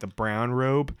wearing like the brown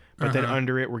robe, but then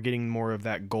under it we're getting more of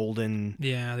that golden, the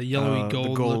yellowy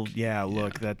gold, look yeah.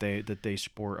 that they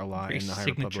sport a lot Very in the High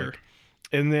signature.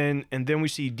 Republic. And then we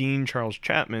see Dean Charles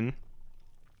Chapman,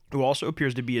 who also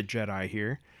appears to be a Jedi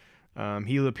here.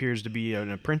 He appears to be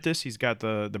an apprentice. He's got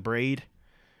the braid,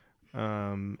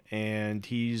 and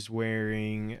he's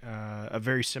wearing a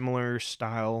very similar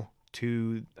style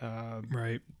to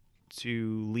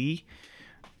Lee.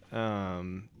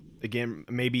 Again,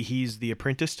 maybe he's the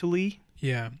apprentice to Lee.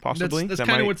 Yeah, possibly. That's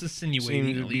kind of what's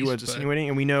insinuating. At least, what's insinuating,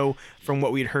 and we know from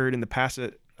what we'd heard in the past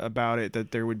about it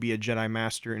that there would be a Jedi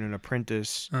Master and an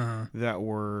apprentice that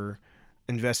were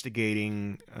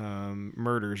investigating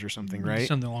murders or something, right?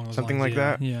 Something along those something lines,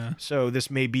 like that. Yeah. So this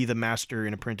may be the Master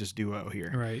and apprentice duo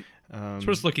here, Right. That's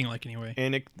what it's looking like anyway.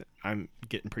 And I'm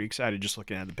getting pretty excited just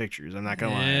looking at the pictures. I'm not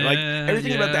gonna lie. Like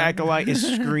everything about the Acolyte is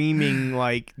screaming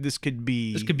like this could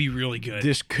be really good.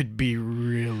 This could be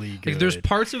really good. Like, there's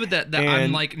parts of it that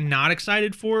I'm like not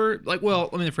excited for. Like, well,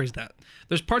 let me rephrase that.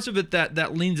 There's parts of it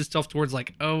that leans itself towards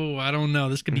like, oh, I don't know,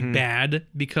 this could be bad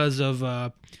because of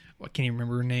I can't even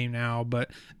remember her name now,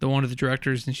 but the one of the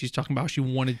directors, and she's talking about how she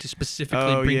wanted to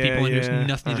specifically bring people in who's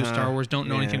nothing to Star Wars, don't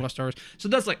know anything about Star Wars. So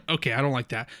that's like, okay, I don't like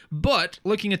that. But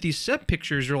looking at these set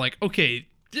pictures, you're like, okay,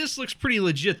 this looks pretty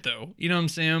legit though. You know what I'm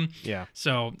saying? Yeah.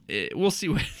 So we'll see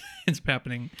what ends up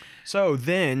happening. So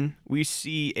then we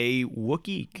see a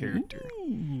Wookiee character.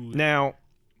 Ooh. Now,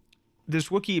 this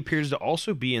Wookiee appears to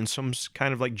also be in some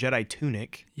kind of like Jedi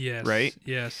tunic. Yes. Right?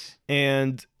 Yes.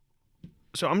 And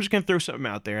so I'm just going to throw something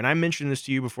out there. And I mentioned this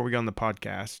to you before we got on the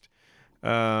podcast.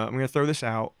 I'm going to throw this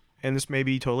out, and this may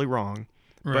be totally wrong.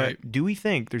 Right. But do we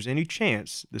think there's any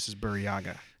chance this is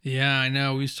Burryaga? Yeah, I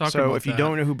know. We was talking about that. So if you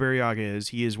don't know who Burryaga is,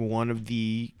 he is one of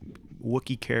the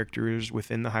Wookiee characters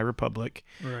within the High Republic.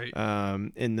 Right.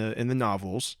 In the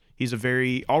novels. He's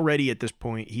already at this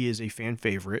point, he is a fan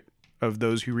favorite of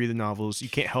those who read the novels. You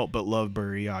can't help but love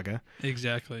Burryaga.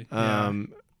 Exactly.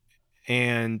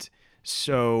 And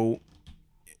so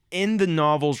in the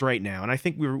novels right now, and I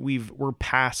think we're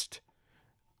past.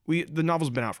 The novel's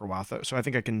been out for a while, so I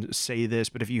think I can say this.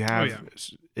 But if you have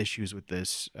issues with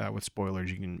this, with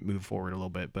spoilers, you can move forward a little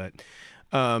bit. But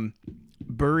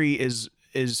Burry is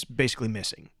basically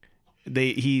missing.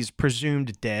 He's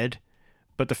presumed dead,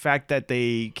 but the fact that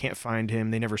they can't find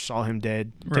him, they never saw him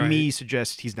dead, to me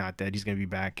suggests he's not dead. He's going to be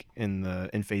back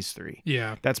in Phase 3.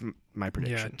 Yeah, that's my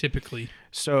prediction. Yeah, typically.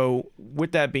 So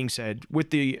with that being said,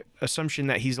 with the assumption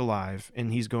that he's alive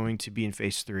and he's going to be in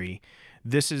Phase 3,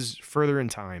 this is further in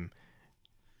time.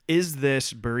 Is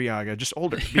this Burryaga just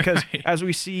older? Because as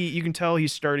we see, you can tell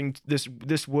he's starting. This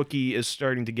Wookiee is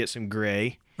starting to get some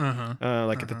gray, at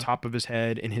the top of his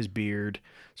head and his beard.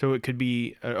 So it could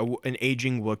be an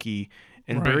aging Wookiee.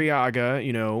 And Burryaga,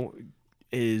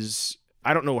 is,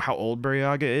 I don't know how old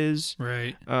Burryaga is,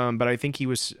 right? But I think he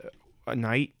was a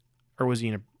knight, or was he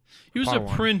an? He was an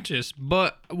apprentice,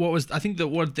 but what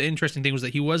the interesting thing was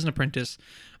that he was an apprentice,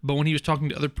 but when he was talking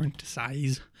to other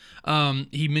apprentices,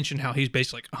 he mentioned how he's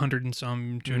basically like 100 and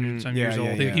some, 200 and some years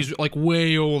old. Yeah. He's like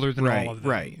way older than all of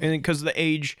them. Right, and because the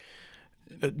age,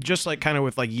 just like kind of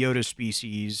with like Yoda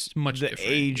species, much the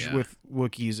different, age with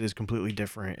Wookiees is completely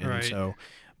different, and so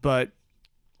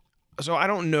I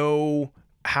don't know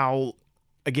how.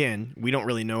 Again, we don't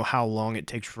really know how long it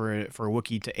takes for a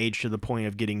Wookiee to age to the point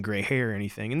of getting gray hair or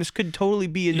anything. And this could totally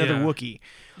be another Wookiee.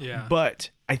 Yeah.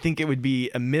 But I think it would be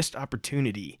a missed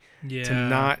opportunity for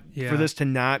this to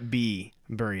not be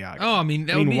Burryaga. Oh, I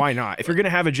mean, why not? If you're going to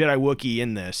have a Jedi Wookiee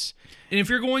in this. And if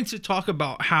you're going to talk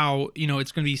about how,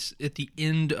 it's going to be at the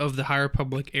end of the High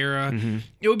Republic era,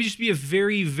 it would just be a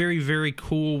very, very, very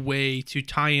cool way to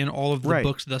tie in all of the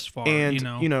books thus far. And,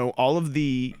 all of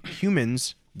the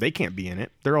humans they can't be in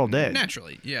it. They're all dead.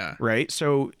 Naturally, yeah. Right?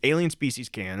 So alien species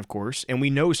can, of course, and we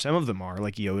know some of them are,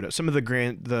 like Yoda. Some of the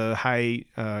grand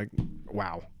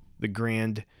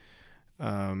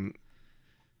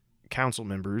council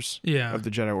members of the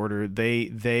Jedi Order,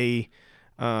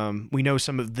 we know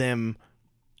some of them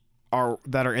are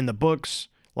in the books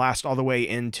last all the way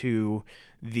into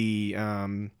the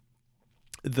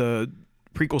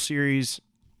prequel series.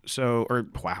 So,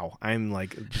 I'm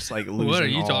like just like losing. What are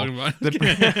you talking about? The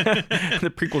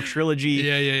prequel trilogy.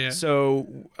 Yeah. So,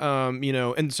 and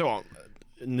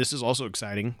this is also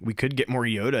exciting. We could get more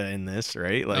Yoda in this,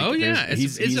 right? Like,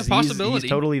 it's a possibility. He's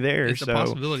totally there. It's a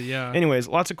possibility. Yeah. Anyways,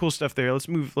 lots of cool stuff there. Let's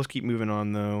keep moving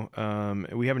on though.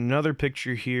 We have another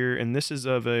picture here, and this is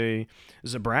of a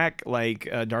Zabrak, like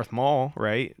Darth Maul,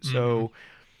 right? Mm-hmm. So,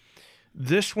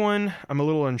 this one I'm a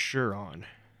little unsure on.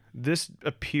 This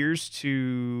appears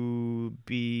to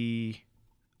be,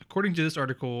 according to this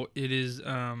article, it is.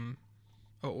 Oh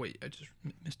wait, I just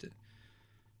missed it.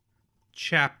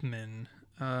 Chapman.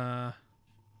 Oh,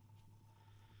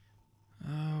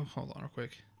 hold on real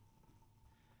quick.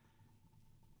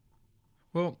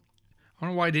 Well, I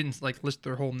don't know why I didn't list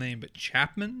their whole name, but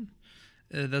Chapman.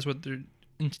 That's what they're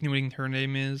insinuating her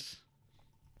name is.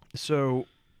 So.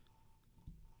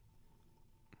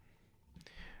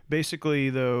 Basically,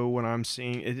 though, when I'm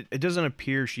seeing it doesn't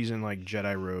appear she's in like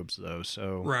Jedi robes, though.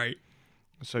 So right.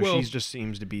 So she just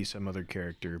seems to be some other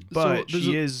character, but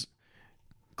she is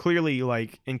clearly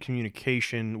like in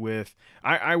communication with.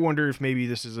 I wonder if maybe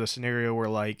this is a scenario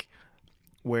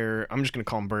where I'm just gonna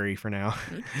call him Burry for now.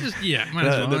 Might as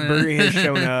well. The Burry has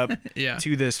shown up yeah.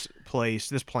 to this place,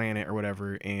 this planet or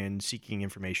whatever, and seeking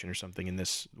information or something, and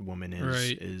this woman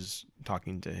is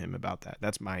talking to him about that.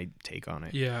 That's my take on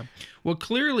it. Yeah. Well,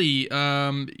 clearly,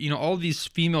 all these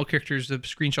female characters, the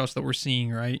screenshots that we're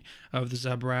seeing, right, of the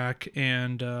Zabrak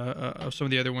and of some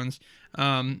of the other ones,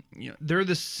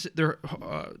 they're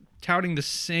touting the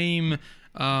same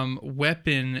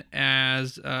weapon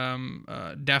as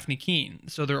Daphne Keene.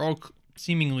 So they're all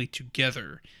seemingly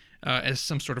together as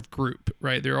some sort of group,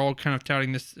 right? They're all kind of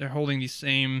touting this. They're holding these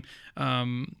same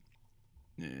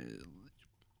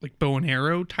like bow and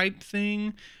arrow type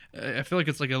thing. I feel like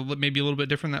it's like maybe a little bit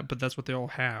different than that, but that's what they all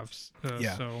have.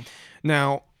 Yeah. So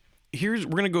now we're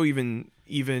gonna go even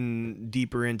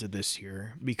deeper into this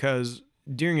here, because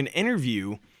during an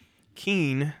interview,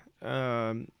 Keene,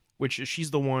 which she's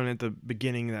the one at the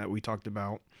beginning that we talked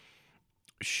about,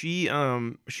 she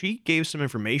gave some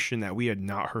information that we had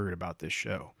not heard about this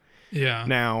show. Yeah.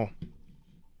 Now,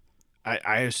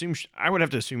 I assume I would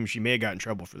have to assume she may have got in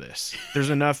trouble for this. There's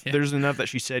enough. Yeah. There's enough that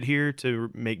she said here to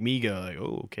make me go like,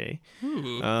 oh, okay.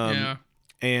 Ooh, yeah.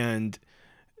 And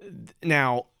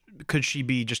now, could she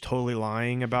be just totally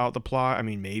lying about the plot? I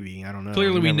mean, maybe. I don't know.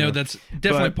 Clearly, we know that's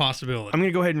definitely a possibility. I'm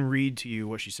going to go ahead and read to you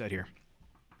what she said here.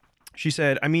 She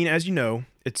said, I mean, as you know,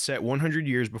 it's set 100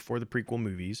 years before the prequel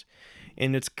movies,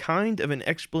 and it's kind of an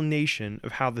explanation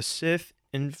of how the Sith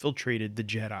infiltrated the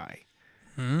Jedi.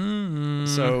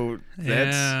 So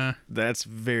that's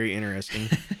very interesting.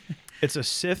 It's a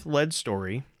Sith-led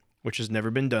story, which has never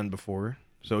been done before.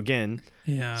 So again,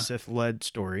 Sith-led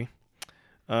story.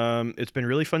 It's been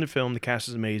really fun to film. The cast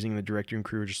is amazing. The director and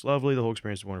crew are just lovely. The whole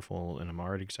experience is wonderful, and I'm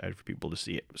already excited for people to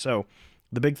see it. So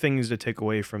the big things to take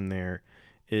away from there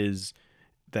is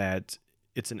that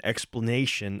it's an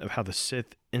explanation of how the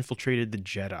Sith infiltrated the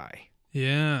Jedi.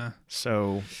 Yeah.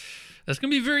 So that's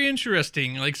going to be very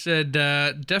interesting. Like I said,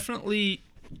 definitely,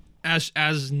 as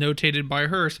notated by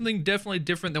her, something definitely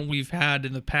different than we've had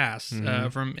in the past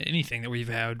from anything that we've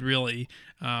had, really,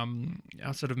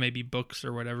 outside of maybe books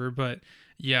or whatever. But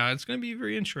yeah, it's going to be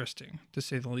very interesting, to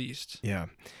say the least. Yeah.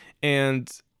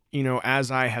 And, as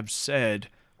I have said,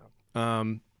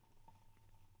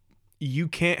 you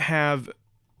can't have,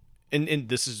 and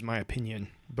this is my opinion,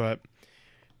 but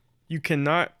you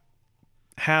cannot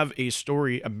have a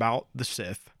story about the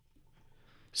Sith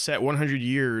set 100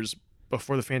 years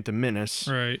before the Phantom Menace,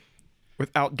 right,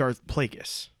 without Darth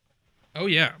Plagueis. Oh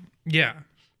yeah,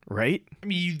 right. I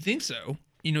mean, you'd think so.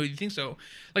 You'd think so.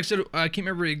 Like I said, I can't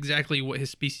remember exactly what his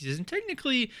species is, and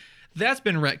technically, that's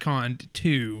been retconned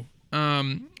too,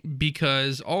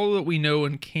 because all that we know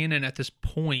in canon at this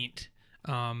point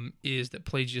is that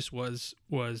Plagueis was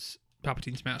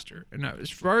Palpatine's master, and as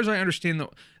far as I understand,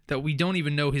 that we don't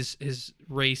even know his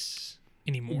race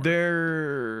anymore.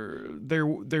 There's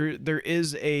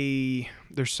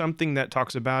something that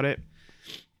talks about it,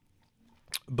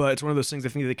 but it's one of those things I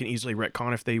think they can easily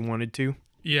retcon if they wanted to.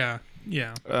 Yeah.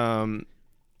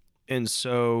 And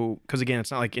so, because again,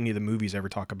 it's not like any of the movies ever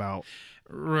talk about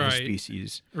the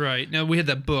species. Right. Now we had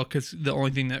that book. It's the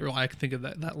only thing that really I can think of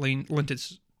that lent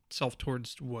itself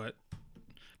towards what.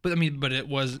 But I mean, but it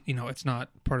was, it's not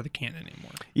part of the canon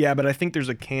anymore. Yeah, but I think there's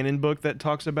a canon book that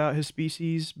talks about his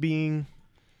species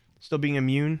still being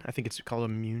immune. I think it's called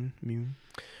immune.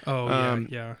 Oh yeah,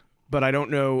 yeah. But I don't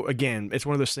know. Again, it's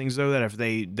one of those things though that if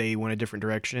they went a different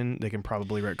direction, they can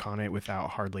probably retcon it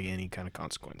without hardly any kind of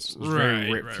consequence. There's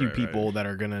very few people that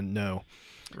are gonna know.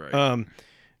 Right.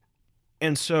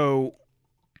 And so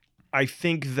I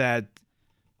think Darth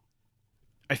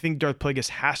Plagueis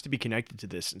has to be connected to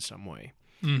this in some way.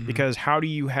 Mm-hmm. Because how do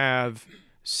you have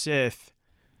Sith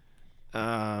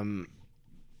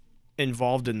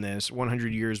involved in this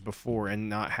 100 years before and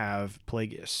not have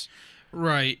Plagueis?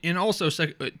 Right. And also,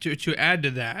 to add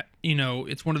to that,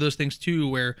 it's one of those things, too,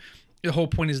 where the whole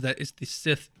point is that it's the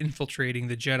Sith infiltrating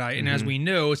the Jedi. And as we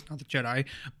know, it's not the Jedi,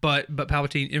 but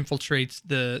Palpatine infiltrates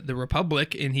the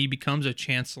Republic, and he becomes a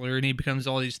chancellor, and he becomes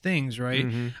all these things, right?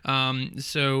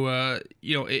 So,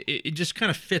 it just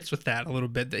kind of fits with that a little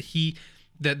bit,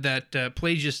 that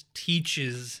Plagueis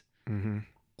teaches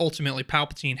ultimately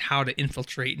Palpatine how to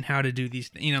infiltrate and how to do these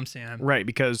things. You know what I'm saying? Right,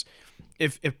 because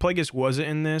if Plagueis wasn't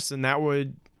in this, then that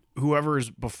would whoever's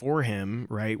before him,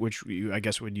 right? Which I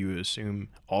guess would you assume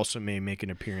also may make an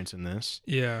appearance in this?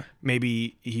 Yeah.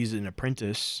 Maybe he's an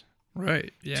apprentice,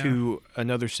 right? Yeah. To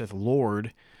another Sith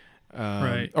Lord,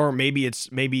 right? Or maybe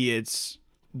it's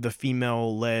the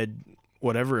female-led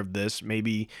whatever of this.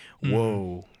 Maybe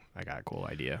whoa. I got a cool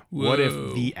idea. Whoa. What if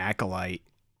the Acolyte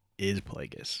is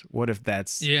Plagueis? What if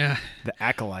that's the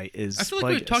Acolyte is I feel like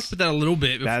Plagueis? we've talked about that a little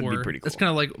bit before. That'd be pretty cool. It's kind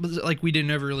of like we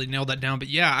didn't ever really nail that down. But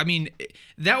yeah, I mean,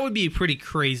 that would be pretty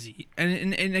crazy.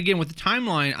 And again, with the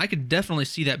timeline, I could definitely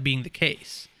see that being the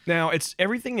case. Now, it's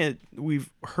everything that we've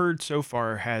heard so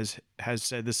far has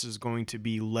said this is going to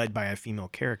be led by a female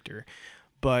character.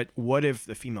 But what if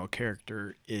the female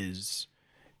character is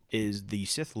the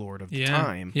Sith Lord of the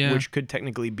time, which could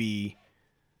technically be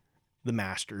the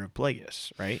master of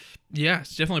Plagueis, right? Yeah,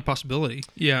 it's definitely a possibility.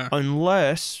 Yeah.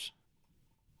 Unless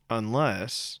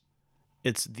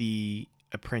it's the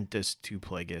apprentice to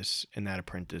Plagueis, and that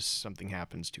apprentice, something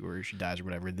happens to her, she dies or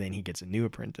whatever, then he gets a new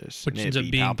apprentice. Which ends up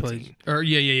being Plagueis. Or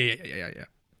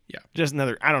yeah. Just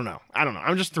another, I don't know.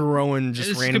 I'm just throwing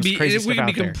random crazy stuff out there. We could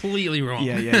be completely wrong.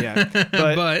 Yeah.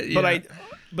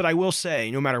 But I will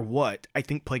say, no matter what, I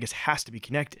think Plagueis has to be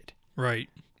connected. Right.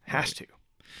 Has to.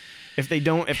 If they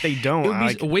don't, it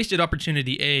would be a wasted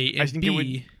opportunity. And I think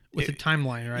B, with the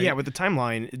timeline, right? Yeah, with the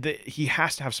timeline, he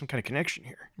has to have some kind of connection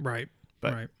here. Right.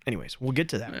 But anyways, we'll get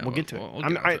to that. Yeah, we'll get to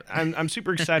it. I'm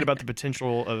super excited about the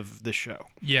potential of this show.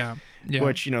 Yeah.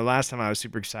 Which, last time I was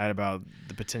super excited about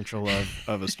the potential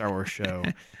of a Star Wars show,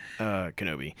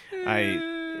 Kenobi.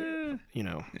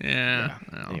 Yeah.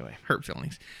 Well, anyway, hurt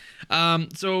feelings.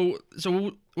 So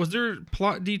was there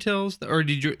plot details, or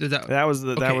did you? That was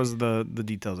the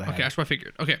details I had. Okay, that's what I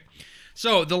figured. Okay,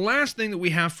 so the last thing that we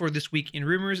have for this week in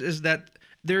rumors is that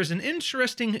there's an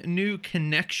interesting new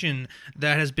connection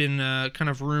that has been kind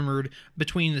of rumored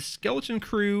between the Skeleton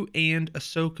Crew and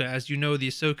Ahsoka. As you know, the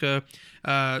Ahsoka,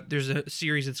 there's a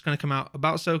series that's going to come out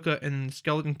about Ahsoka, and the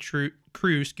Skeleton Crew,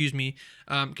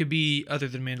 could be, other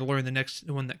than Mandalorian, the next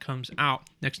one that comes out,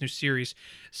 next new series.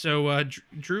 So,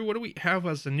 Drew, what do we have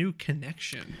as a new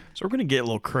connection? So we're going to get a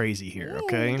little crazy here,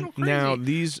 okay? Now,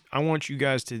 I want you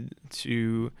guys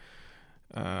to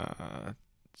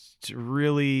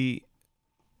really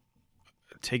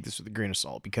take this with a grain of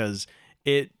salt, because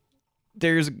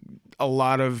there's a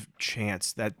lot of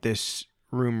chance that this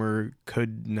rumor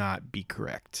could not be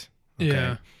correct.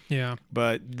 Okay? Yeah.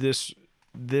 But this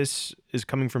is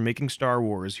coming from Making Star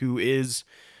Wars, who is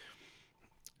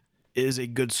a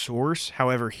good source.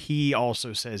 However, he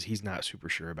also says he's not super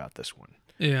sure about this one.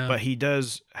 Yeah. But he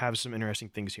does have some interesting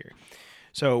things here.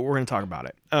 So we're going to talk about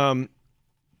it.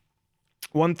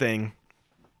 One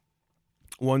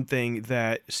thing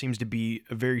that seems to be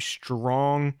a very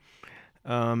strong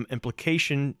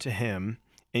implication to him,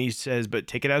 and he says, but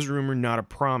take it as a rumor, not a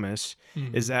promise,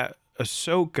 is that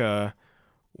Ahsoka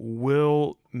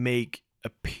will make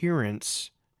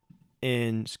appearance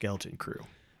in Skeleton Crew.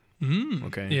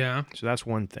 Okay? Yeah. So that's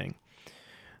one thing.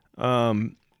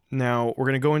 Now, we're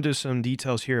going to go into some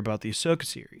details here about the Ahsoka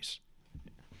series.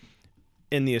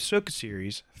 In the Ahsoka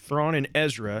series, Thrawn and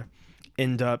Ezra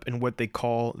end up in what they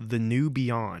call the New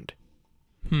Beyond,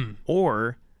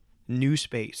 or New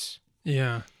Space.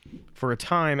 Yeah. For a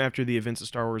time after the events of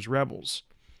Star Wars Rebels.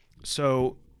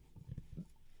 So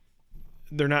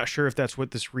they're not sure if that's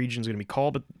what this region is going to be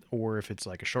called, or if it's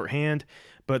like a shorthand.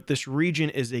 But this region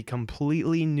is a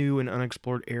completely new and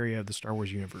unexplored area of the Star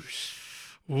Wars universe.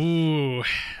 Ooh,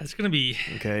 that's going to be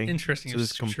interesting. So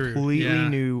it's completely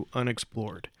new,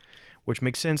 unexplored, which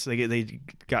makes sense. They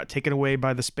got taken away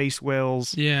by the space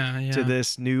whales Yeah. to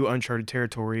this new uncharted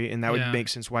territory, and that would Yeah. make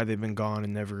sense why they've been gone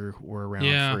and never were around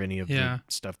Yeah, for any of yeah.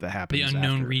 the stuff that happens. The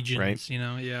unknown after, regions, right?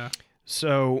 Yeah.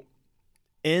 So,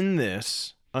 in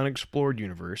this unexplored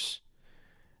universe,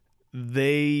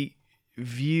 they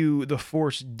view the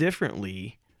Force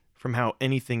differently from how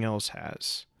anything else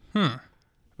has. Huh.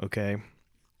 Okay.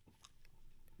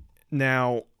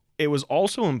 Now, it was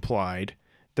also implied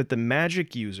that the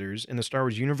magic users in the Star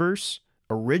Wars universe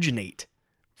originate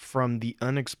from the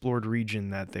unexplored region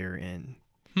that they're in.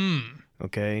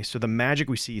 Okay, so the magic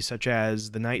we see, such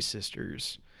as the Night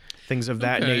Sisters, things of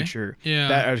that nature, Yeah.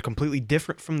 that are completely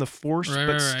different from the Force,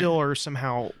 but still are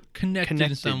somehow Connected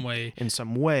in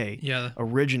some way. Yeah.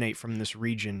 originate from this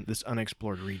region, this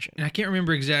unexplored region. And I can't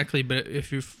remember exactly, but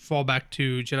if you fall back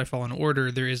to Jedi Fallen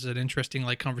Order, there is an interesting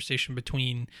like conversation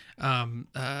between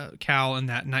Cal and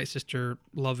that Night Sister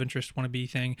love interest wannabe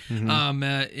thing. Anyway,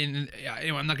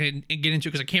 I'm not going to get into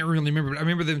it because I can't really remember, but I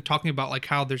remember them talking about like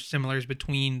how there's similarities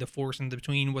between the Force and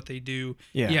between what they do.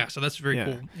 Yeah. So that's very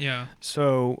cool. Yeah.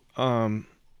 So,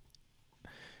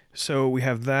 so we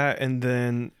have that, and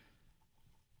then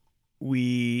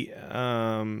we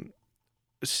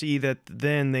see that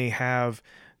then they have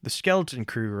the skeleton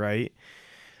crew, right?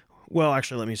 Well,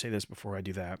 actually, let me say this before I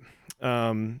do that.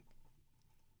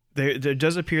 There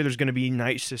does appear there's going to be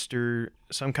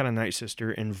some kind of Night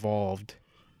Sister involved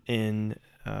in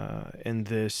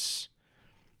this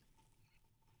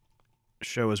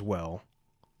show as well.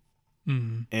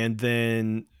 Mm-hmm. And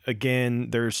then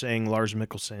again, they're saying Lars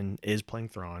Mikkelsen is playing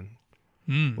Thrawn.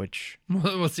 Which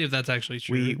let's see if that's actually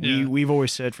true. We've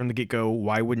always said from the get-go,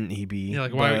 why wouldn't he be? Yeah,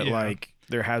 like why? But like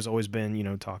there has always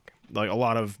been, talk, like a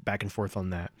lot of back and forth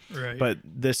on that. Right. But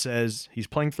this says he's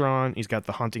playing Thrawn. He's got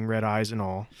the haunting red eyes and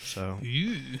all. So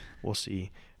we'll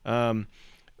see. Now,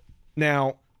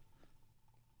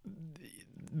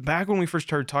 back when we first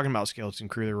started talking about Skeleton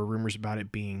Crew, there were rumors about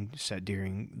it being set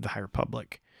during the High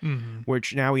Republic.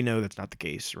 Which now we know that's not the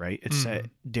case, right? It's set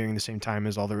during the same time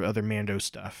as all the other Mando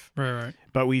stuff. Right.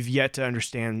 But we've yet to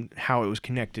understand how it was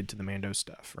connected to the Mando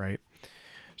stuff, right?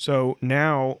 So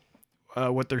now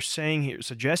what they're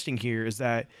suggesting here is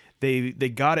that they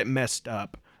got it messed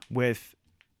up with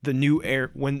the new era.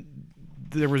 When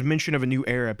there was mention of a new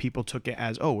era, people took it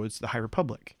as, oh, it's the High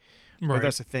Republic. Right. But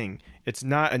that's the thing. It's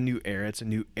not a new era. It's a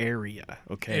new area.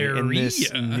 Okay. Area. And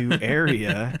this new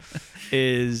area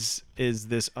is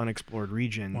this unexplored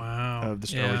region of the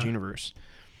Star Wars universe.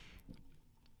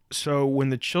 So when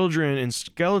the children in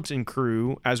Skeleton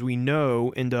Crew, as we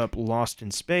know, end up lost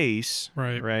in space,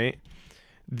 right?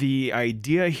 The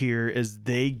idea here is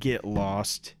they get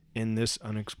lost in this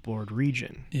unexplored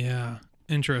region. Yeah.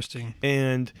 Interesting.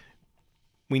 And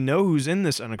we know who's in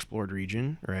this unexplored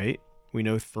region, right? We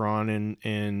know Thrawn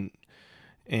and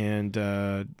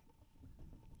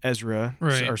Ezra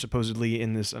are supposedly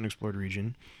in this unexplored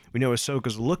region. We know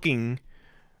Ahsoka's looking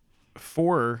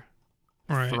for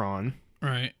Thrawn.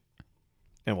 Right.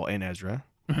 And Ezra.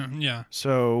 Yeah.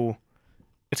 So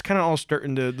it's kind of all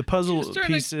starting to, the puzzle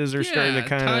pieces are starting to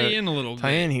kind of tie in a little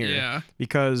bit. Here. Yeah.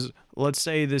 Because let's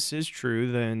say this is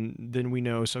true, then we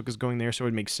know Ahsoka's going there, so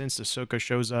it makes sense Ahsoka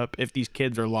shows up if these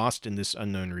kids are lost in this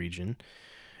unknown region.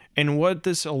 And what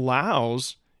this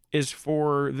allows is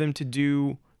for them to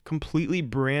do completely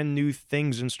brand new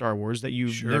things in Star Wars that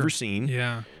you've never seen.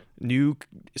 Yeah. New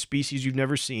species you've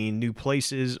never seen, new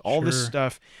places, all this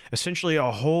stuff. Essentially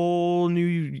a whole new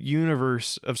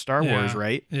universe of Star Wars,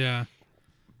 right? Yeah.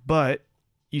 But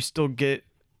you still get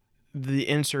the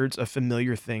inserts of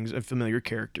familiar things, of familiar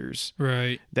characters.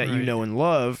 That you know and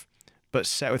love, but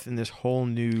set within this whole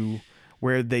new,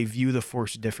 where they view the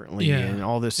Force differently and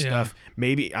all this stuff.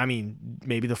 Maybe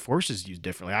the Force is used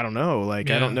differently. I don't know. I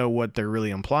don't know what they're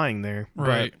really implying there.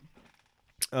 Right.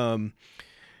 But,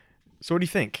 so what do you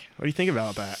think? What do you think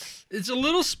about that? It's a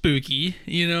little spooky,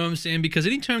 you know what I'm saying? Because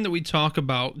anytime that we talk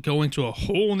about going to a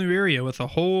whole new area with a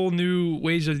whole new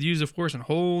ways of use of Force and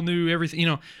whole new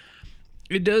everything,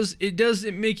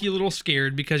 it make you a little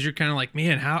scared because you're kind of like,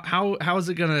 man, how is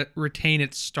it going to retain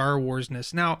its Star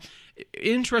Wars-ness? Now,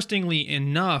 interestingly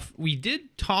enough, we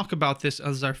did talk about this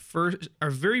as our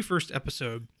very first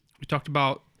episode. We talked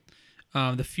about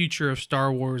the future of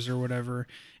Star Wars or whatever.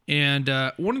 And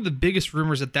one of the biggest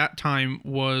rumors at that time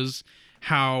was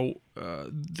how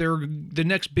the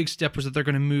next big step was that they're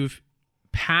going to move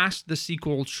past the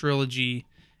sequel trilogy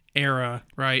era,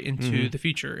 right, into the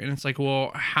future. And it's like,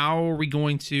 well, how are we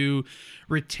going to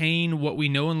retain what we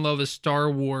know and love as Star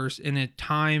Wars in a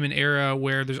time and era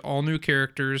where there's all new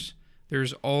characters,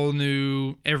 There's all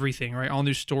new everything, right? All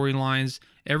new storylines.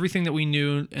 Everything that we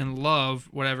knew and love,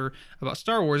 whatever, about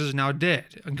Star Wars is now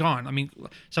dead and gone. I mean,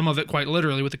 some of it quite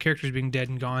literally with the characters being dead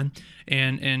and gone,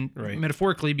 and Right.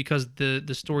 metaphorically because the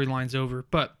storyline's over.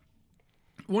 But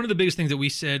one of the biggest things that we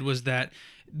said was that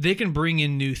they can bring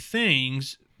in new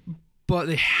things, but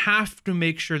they have to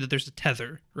make sure that there's a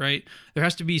tether, right? There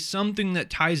has to be something that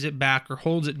ties it back or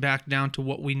holds it back down to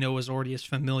what we know is already as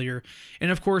familiar. And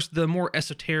of course, the more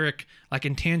esoteric, like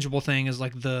intangible thing is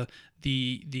like the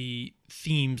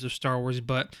themes of Star Wars.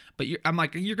 But I'm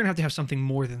like, you're gonna have to have something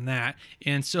more than that.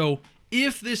 And so,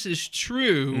 if this is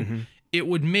true, it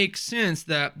would make sense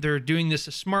that they're doing this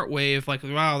a smart way of like,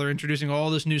 wow, they're introducing all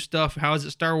this new stuff. How is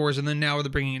it Star Wars? And then now they're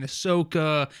bringing in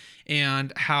Ahsoka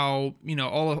and how, you know,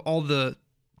 all the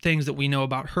things that we know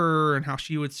about her and how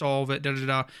she would solve it,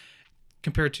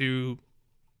 compared to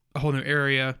a whole new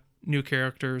area, new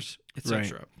characters,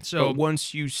 etc. Right. So But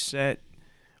once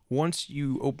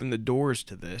you open the doors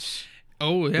to this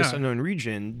yeah, unknown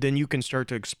region, then you can start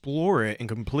to explore it in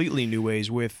completely new ways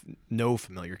with no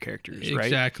familiar characters, right?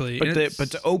 exactly. But And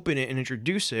but to open it and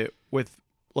introduce it with,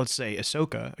 let's say,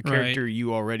 Ahsoka, a character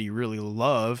you already really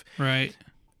love, right.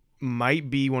 might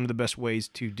be one of the best ways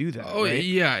to do that. Oh right?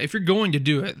 yeah, if you're going to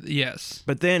do it, yes.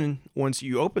 But then once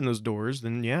you open those doors,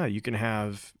 then yeah, you can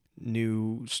have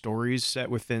new stories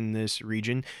set within this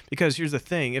region. Because here's the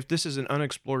thing: if this is an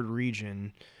unexplored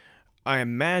region, I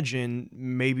imagine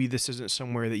maybe this isn't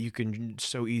somewhere that you can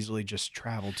so easily just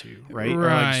travel to, right? Or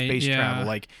like space travel.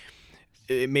 Like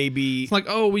it may be It's like,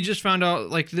 oh, we just found out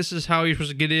like this is how you're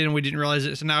supposed to get in and we didn't realize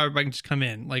it, so now everybody can just come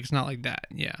in. Like it's not like that.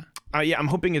 Yeah. yeah, I'm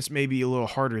hoping it's maybe a little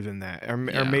harder than that, or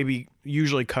maybe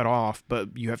usually cut off,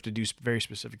 but you have to do very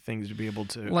specific things to be able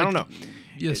to. Like, I don't know.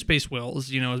 Yeah, space whales,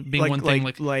 you know, being one thing.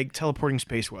 Like teleporting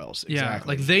space whales. Yeah,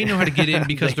 Exactly. like they know how to get in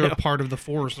because they're a part of the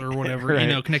force or whatever, Right. you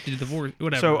know, connected to the force,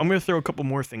 whatever. So I'm going to throw a couple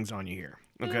more things on you here.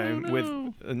 Okay. Oh,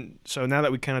 no. With so now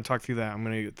that we kind of talked through that, I'm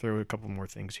going to throw a couple more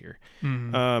things here.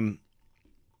 Mhm.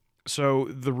 So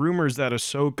the rumors that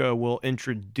Ahsoka will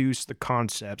introduce the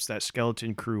concepts that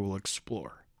Skeleton Crew will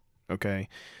explore. Okay.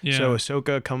 Yeah. So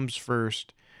Ahsoka comes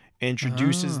first,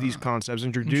 introduces these concepts,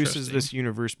 introduces Interesting. this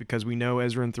universe because we know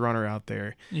Ezra and Thrawn are out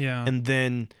there, yeah. and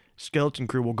then Skeleton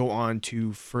Crew will go on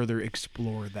to further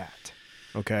explore that.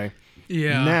 Okay.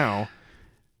 yeah. Now,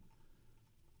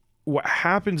 what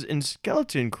happens in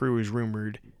Skeleton Crew is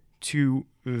rumored to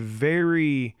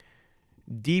very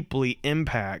deeply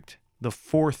impact the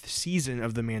fourth season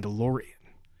of The Mandalorian.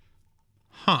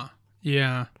 Huh.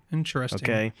 Yeah. Interesting.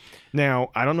 Okay.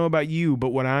 Now, I don't know about you, but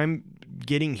what I'm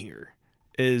getting here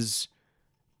is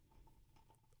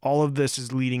all of this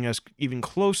is leading us even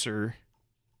closer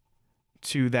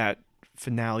to that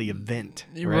finale event.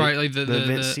 Right, like the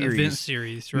event series. event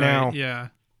series, right? Now, yeah.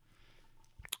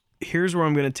 Here's where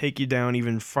I'm going to take you down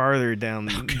even farther down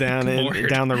Lord.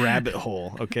 down the rabbit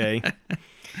hole, okay?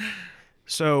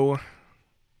 So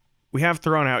we have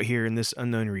Thrawn out here in this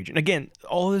unknown region. Again,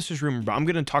 all this is rumor, but I'm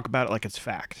going to talk about it like it's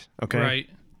fact, okay? Right.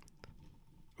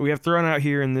 We have Thrawn out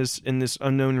here in this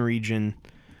unknown region,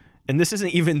 and this isn't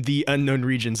even the unknown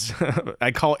regions. I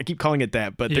keep calling it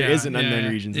that, but there is an unknown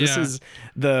regions. This is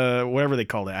the whatever they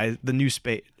called it, the new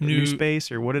space, new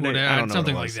space, or what did I don't know,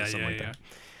 something what like it that. was, something Yeah, like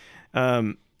yeah.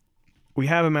 that. We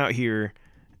have him out here,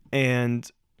 and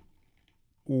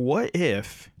what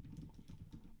if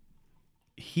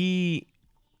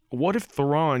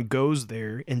Thrawn goes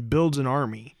there and builds an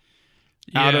army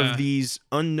out of these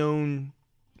unknown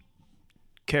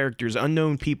characters,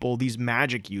 unknown people, these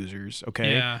magic users,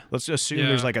 okay? Yeah. Let's assume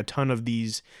there's like a ton of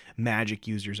these magic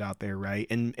users out there, right?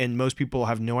 And most people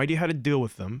have no idea how to deal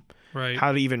with them, Right.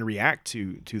 how to even react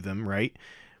to them, right?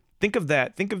 Think of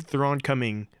that. Think of Thrawn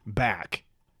coming back.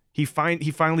 He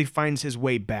finally finds his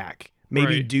way back,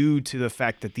 maybe Right. due to the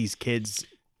fact that these kids,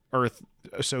 or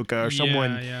Ahsoka or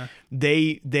someone, Yeah.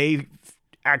 they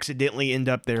accidentally end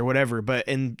up there, whatever, but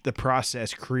in the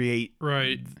process create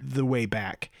Right. the way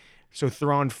back. So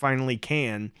Thrawn finally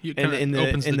can, He and kinda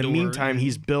opens in the the door, meantime, yeah.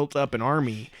 he's built up an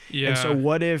army. Yeah. And so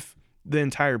what if the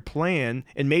entire plan,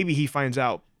 and maybe he finds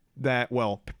out that,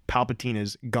 well, Palpatine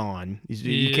is gone.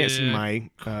 You can't see Yeah. my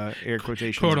air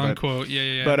quotations, Quote but, unquote.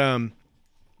 Yeah. but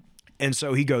and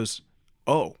so he goes,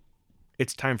 "Oh,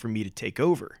 it's time for me to take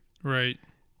over." Right.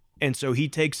 And so he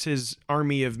takes his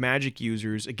army of magic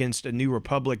users against a new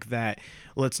republic that,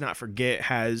 let's not forget,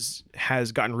 has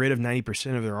gotten rid of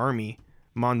 90% of their army.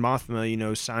 Mon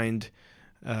Mothma, signed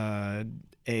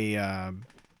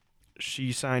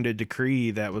she signed a decree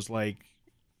that was like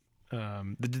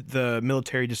the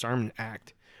Military Disarmament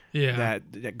Act Yeah.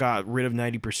 that got rid of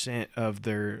 90% of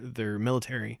their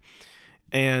military.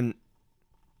 And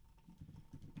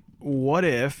what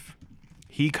if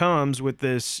he comes with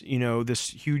this, this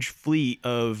huge fleet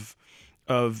of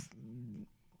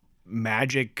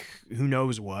magic, who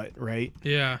knows what, right?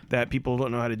 Yeah. That people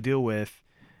don't know how to deal with.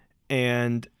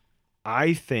 And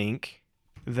I think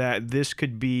that this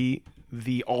could be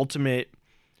the ultimate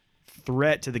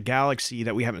threat to the galaxy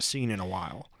that we haven't seen in a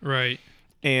while. Right.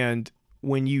 And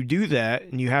when you do that,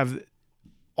 and you have,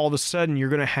 all of a sudden, you're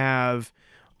going to have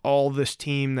all this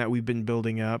team that we've been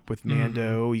building up with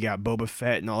Mando. You got Boba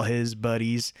Fett and all his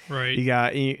buddies. Right.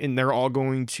 And they're all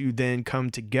going to then come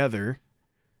together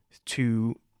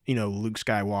to, Luke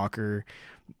Skywalker,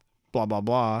 blah, blah,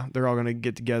 blah. They're all going to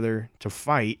get together to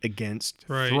fight against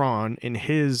Thrawn and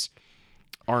his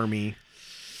army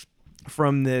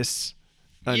from this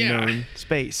unknown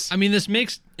space. I mean,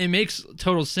 it makes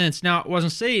total sense. Now, what I was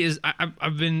gonna say is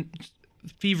I've been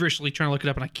feverishly trying to look it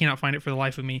up and I cannot find it for the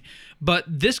life of me. But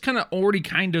this kind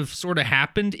of sort of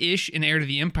happened ish in Heir to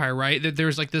the Empire, right? That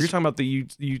there's like this. You're talking about the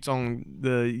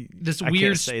Yuzong, this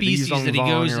weird species that he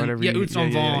goes and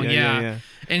Uzon Vong, yeah.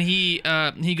 And he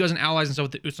goes and allies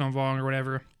himself with the Uzon Vong or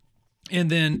whatever. And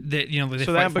then they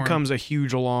so that becomes a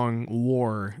huge long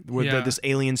war where this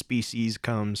alien species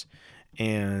comes,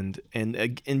 and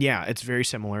yeah, it's very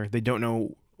similar. They don't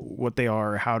know what they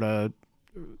are, how to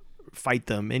fight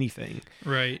them, anything.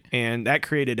 Right. And that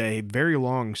created a very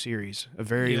long series, a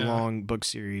very long book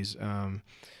series.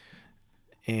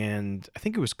 And I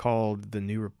think it was called The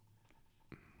New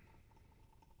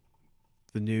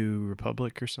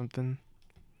Republic or something.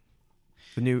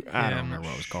 I don't remember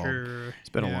what it was called. It's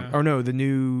been a long. Or no, the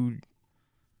new.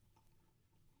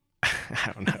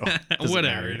 I don't know.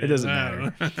 Whatever. It doesn't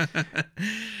matter.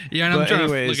 Yeah, and I'm trying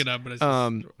to look it up, but it's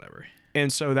just whatever.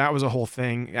 And so that was a whole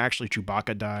thing. Actually,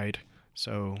 Chewbacca died.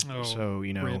 So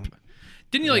rip.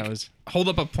 Didn't he hold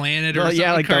up a planet or something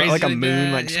like crazy like a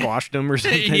moon squashed him or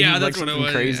something? Yeah, that's like what it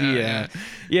was. Crazy.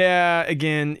 Yeah.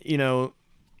 Again,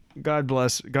 God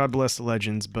bless the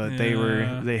legends, but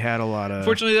they had a lot of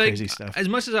crazy stuff. As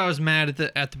much as I was mad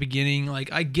at the beginning,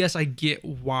 I guess I get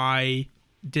why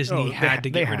Disney had to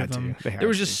get rid of them. There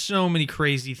was just so many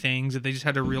crazy things that they just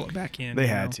had to reel it back in. They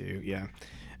had to, yeah.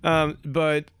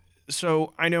 But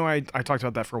so I know I talked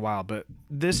about that for a while, but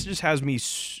this just has me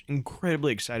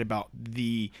incredibly excited about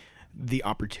the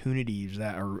opportunities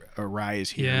that arise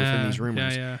here within these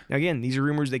rumors. Yeah. Now, again, these are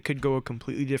rumors. They could go a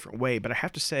completely different way, but I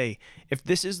have to say, if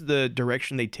this is the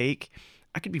direction they take,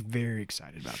 I could be very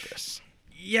excited about this.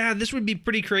 Yeah, this would be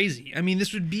pretty crazy. I mean,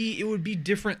 it would be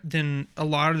different than a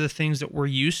lot of the things that we're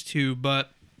used to,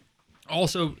 but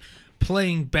also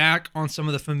playing back on some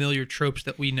of the familiar tropes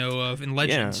that we know of in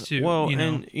Legends too. Well,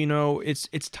 and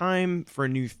it's time for a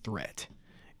new threat.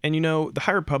 And the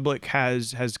High Republic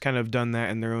has kind of done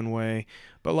that in their own way,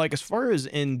 but as far as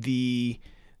in the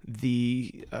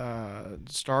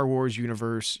Star Wars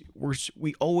universe,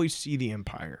 we always see the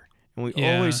Empire, and we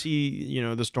always see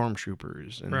the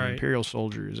stormtroopers and the Imperial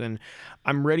soldiers, and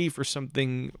I'm ready for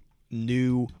something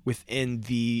new within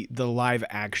the live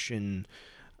action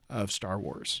of Star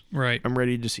Wars. Right. I'm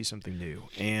ready to see something new,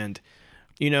 and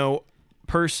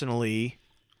personally,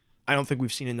 I don't think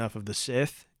we've seen enough of the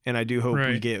Sith. And I do hope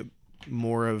we get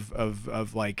more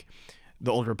of like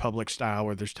the Old Republic style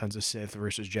where there's tons of Sith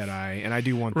versus Jedi, and I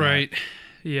do want that. Right.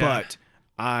 Yeah. But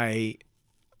I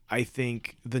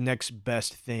think the next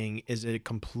best thing is a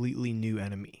completely new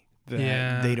enemy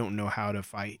that they don't know how to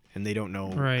fight, and they don't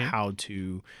know how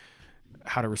to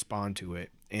respond to it.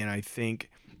 And I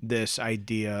think this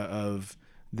idea of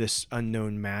this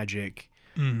unknown magic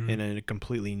in a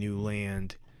completely new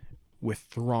land with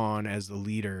Thrawn as the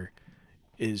leader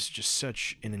is just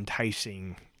such an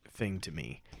enticing thing to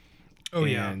me. Oh,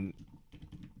 and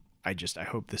I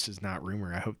hope this is not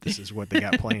rumor. I hope this is what they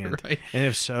got planned. Right. And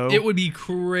if so, it would be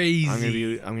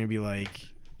crazy. I'm gonna be like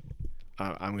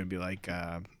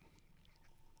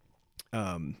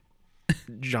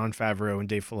Jon Favreau and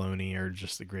Dave Filoni are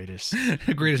just the greatest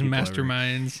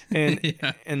masterminds.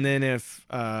 And then if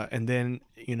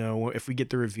we get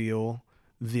the reveal,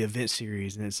 the event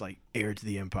series, and it's like Heir to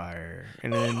the Empire,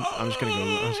 and then I'm just gonna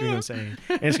go insane,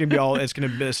 and it's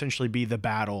gonna essentially be the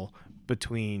battle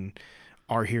between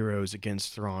our heroes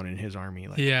against Thrawn and his army.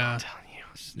 I'm telling you,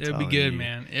 it would be good,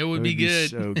 man. It would be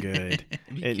good. So good.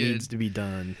 It needs to be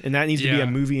done, and that needs to be a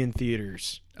movie in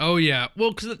theaters. Oh yeah,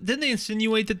 well, because didn't they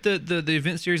insinuate that the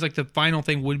event series, the final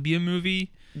thing, would be a movie?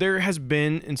 There has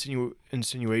been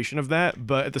insinuation of that,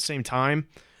 but at the same time,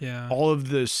 all of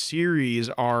the series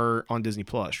are on Disney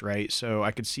Plus, right? So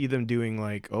I could see them doing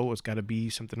it's got to be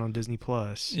something on Disney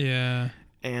Plus. Yeah.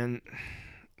 And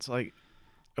it's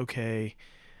okay,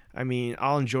 I mean,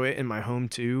 I'll enjoy it in my home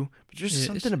too, but there's It's-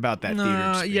 something about that theater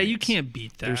experience. Yeah, you can't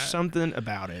beat that. There's something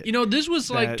about it. You know, this was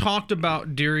like that- talked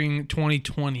about during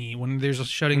 2020 when there's a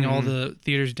shutting all the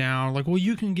theaters down. Like, well,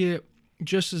 you can get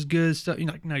just as good stuff.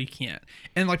 You're like, no, you can't.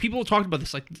 And like people talked about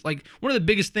this. Like one of the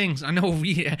biggest things I know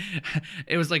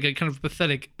it was like a kind of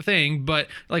pathetic thing, but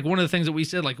like one of the things that we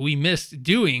said like we missed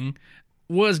doing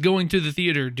was going to the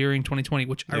theater during 2020,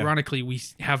 which ironically we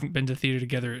haven't been to theater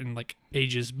together in like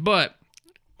ages, but.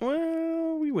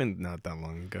 Well, we went not that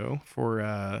long ago for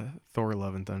Thor: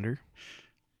 Love and Thunder.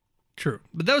 True,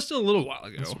 but that was still a little while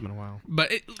ago. It's been a while.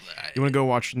 But You want to go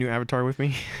watch the new Avatar with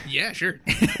me? yeah, sure.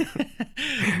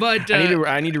 But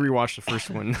I need to rewatch the first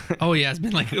one. oh yeah, it's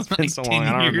been like, It's been so long.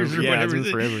 10 I don't years remember. or Yeah, it's whatever.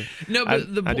 been forever. No,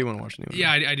 but I do want to watch the new one.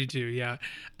 Yeah, I do too. Yeah,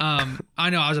 I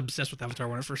know I was obsessed with Avatar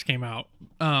when it first came out.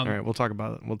 All right, we'll talk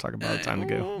about it. We'll talk about it time to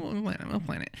go. We'll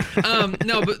plan it.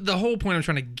 No, but the whole point I'm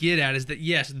trying to get at is that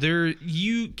yes,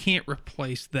 you can't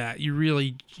replace that.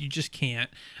 You just can't.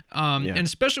 And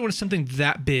especially when it's something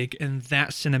that big and that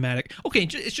cinematic. Okay,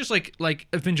 it's just like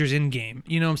Avengers Endgame.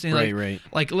 You know what I'm saying? Right.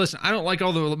 Like, listen, I don't like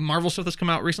all the Marvel stuff that's come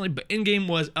out recently, but Endgame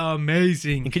was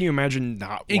amazing. And can you imagine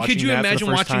not And watching could you that imagine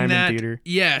for the first watching time that? in theater?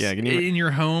 Yes, Yeah, can you- in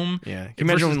your home. Yeah. Can you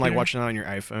imagine versus like theater? watching it on your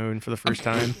iPhone for the first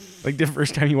time? Like the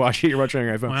first time you watch it, you're watching it on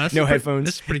your iPhone. Wow, that's no pretty- headphones.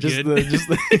 that's pretty just good. Just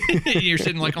the You're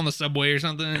sitting like on the subway or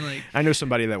something. Like, I know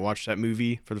somebody that watched that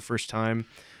movie for the first time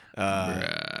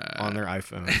on their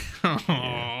iPhone.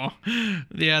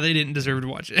 yeah, they didn't deserve to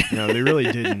watch it. No, they really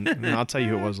didn't. And I'll tell you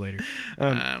who it was later.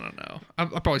 I don't know. I'll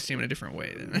probably see them in a different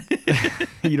way then.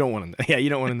 You don't want to know. Yeah, you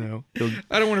don't want to know.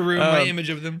 I don't want to ruin my image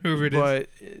of them, whoever it is. But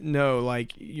no,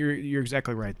 like you're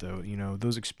exactly right though. You know,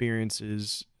 those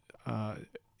experiences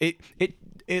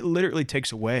it literally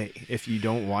takes away if you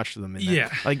don't watch them in that. Yeah.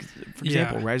 Like for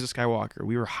example, Rise of Skywalker,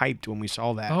 we were hyped when we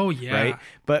saw that. Oh, yeah. Right?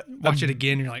 But Watch it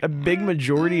again, you're like, a big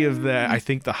majority of that, I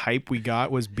think the hype we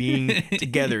got was being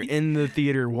together in the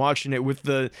theater watching it with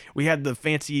we had the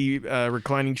fancy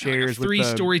reclining chairs like a with the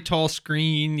 3-story tall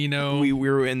screen, you know. we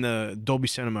were in the Dolby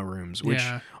Cinema rooms, which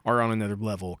Yeah. are on another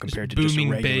level compared to just a booming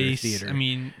regular bass. theater. I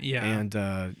mean, yeah.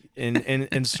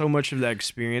 And so much of that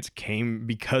experience came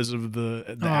because of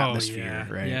the atmosphere,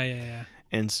 yeah. right? Yeah.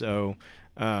 And so,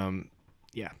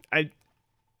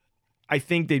 I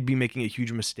think they'd be making a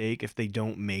huge mistake if they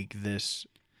don't make this,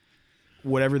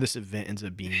 whatever this event ends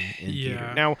up being in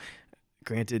theater. Now,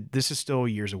 granted, this is still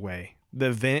years away. The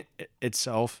event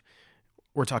itself,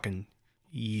 we're talking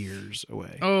years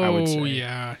away. Oh, I would say.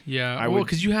 yeah. I Well, would-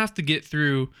 because you have to get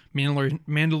through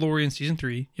Mandalorian season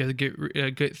 3. You have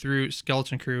to get through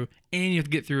Skeleton Crew, and you have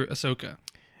to get through Ahsoka,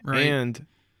 right? And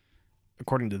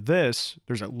according to this,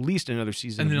 there's at least another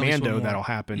season And of then at least one Mando more. that'll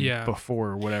happen Yeah.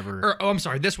 before whatever. I'm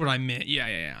sorry. That's what I meant.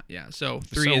 Yeah. So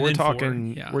 3 so and we're then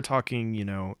talking, 4. Yeah. we're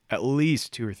talking, at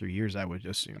least 2 or 3 years, I would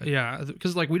assume. Yeah,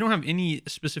 because like we don't have any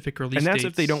specific release And that's dates.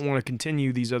 if they don't want to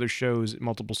continue these other shows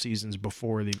multiple seasons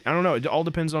before they. I don't know. It all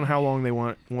depends on how long they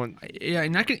want. Yeah,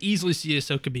 and I can easily see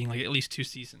Ahsoka being like at least 2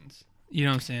 seasons. You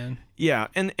know what I'm saying? Yeah,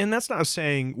 and that's not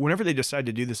saying whenever they decide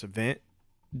to do this event,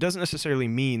 doesn't necessarily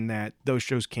mean that those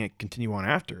shows can't continue on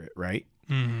after it, right?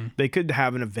 Mm-hmm. They could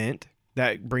have an event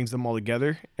that brings them all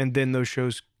together, and then those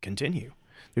shows continue.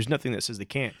 There's nothing that says they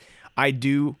can't. I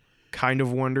do kind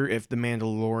of wonder if The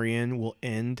Mandalorian will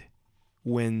end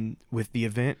with the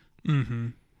event. Mm-hmm.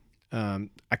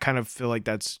 I kind of feel like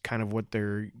that's kind of what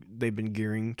they've been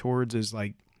gearing towards, is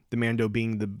like the Mando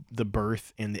being the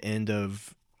birth and the end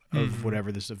of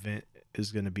whatever this event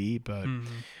is going to be. But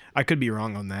I could be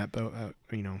wrong on that, but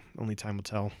only time will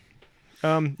tell.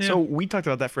 So we talked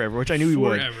about that forever, which I knew we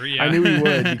would. Yeah. I knew we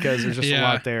would because there's just a Yeah.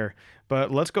 lot there. But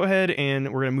let's go ahead and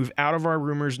we're going to move out of our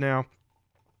rumors now,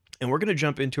 and we're going to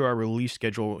jump into our release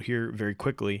schedule here very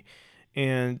quickly.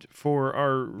 And for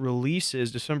our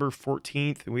releases, December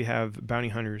 14th, we have Bounty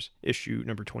Hunters issue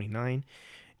number 29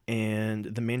 and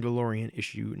The Mandalorian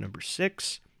issue number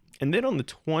 6. And then on the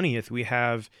 20th, we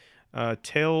have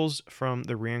Tales from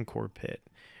the Rancor Pit,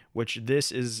 which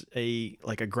this is a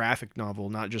graphic novel,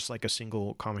 not just like a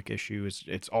single comic issue.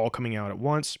 It's all coming out at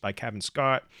once by Kevin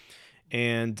Scott.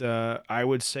 And I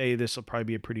would say this will probably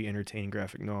be a pretty entertaining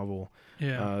graphic novel.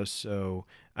 Yeah. So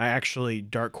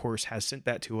Dark Horse has sent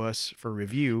that to us for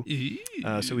review.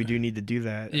 So we do need to do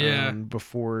that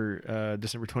before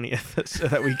December 20th so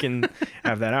that we can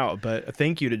have that out. But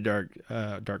thank you to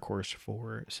Dark Horse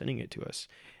for sending it to us.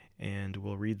 And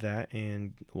we'll read that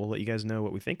and we'll let you guys know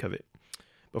what we think of it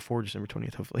before December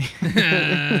 20th, hopefully.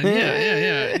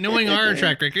 yeah. Knowing our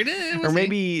track record. We'll or see.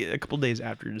 maybe a couple days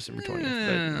after December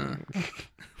 20th. But,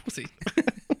 We'll see.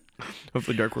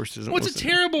 Hopefully Dark Horse doesn't Well, listen.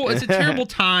 it's a terrible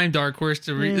time, Dark Horse,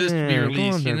 to this to be Yeah, come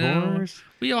released. on, You Dark know, Horse.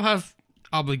 we all have You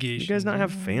obligations. guys not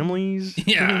have families?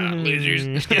 Yeah, losers.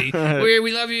 Just kidding.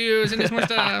 We love you. Send us more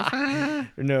stuff.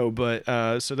 No,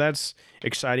 but so that's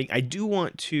exciting. I do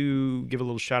want to give a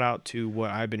little shout out to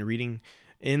what I've been reading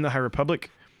in the High Republic.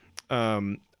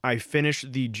 I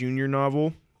finished the junior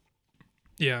novel.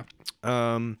 Yeah.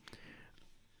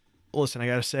 Listen, I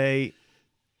gotta say,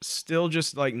 still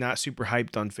just like not super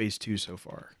hyped on Phase 2 so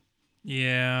far.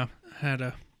 Yeah. I had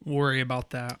to worry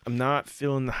about that. I'm not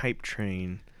feeling the hype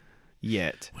train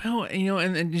yet. Well, you know,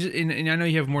 and I know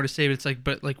you have more to say, but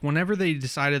it's like, whenever they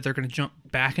decided they're going to jump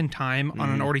back in time on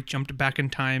an already jumped back in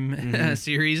time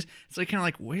series, it's like kind of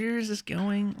like, where is this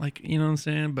going? Like, you know what I'm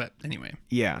saying? But anyway.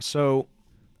 Yeah, so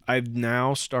I've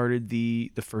now started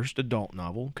the first adult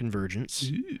novel, Convergence.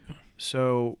 Ooh.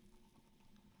 So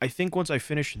I think once I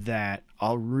finish that,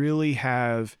 I'll really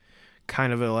have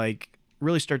kind of a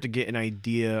really start to get an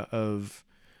idea of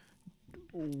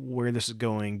where this is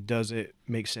going. Does it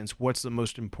make sense? What's the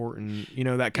most important? You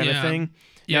know, that kind of thing.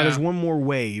 Yeah. Now there's one more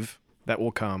wave that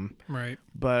will come, Right.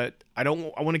 but I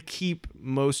want to keep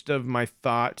most of my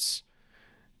thoughts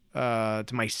to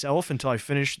myself until I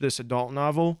finish this adult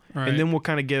novel, Right. and then we'll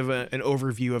kind of give an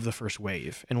overview of the first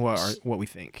wave and what we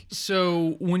think.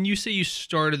 So when you say you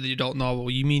started the adult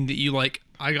novel, you mean that you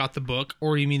I got the book,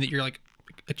 or you mean that you're like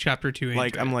a chapter or two in?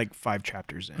 I'm like 5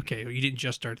 chapters in. Okay, well, you didn't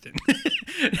just start then.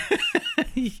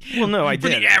 Well, no, I For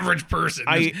did. the average person.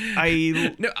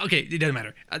 I No, okay, it doesn't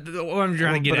matter. What I'm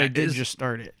trying to get but at I did is, just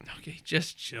start it. okay,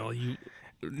 just chill, you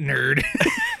nerd.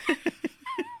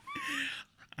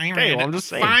 I Okay, read well, I'm just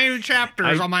saying. 5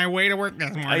 chapters on my way to work this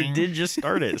morning. I did just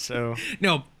start it, so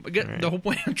No, the whole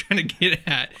point I'm trying to get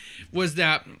at was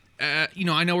that, I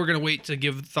know we're going to wait to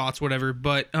give thoughts, whatever,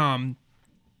 but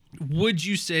would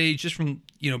you say, just from,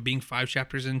 being 5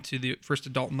 chapters into the first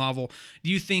adult novel, do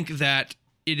you think that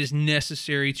it is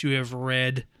necessary to have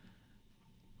read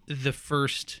the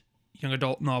first young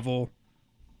adult novel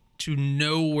to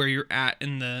know where you're at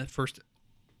in the first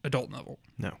adult novel?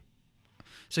 no,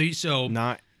 So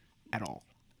not at all.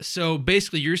 So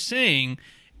basically, you're saying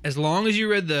as long as you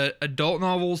read the adult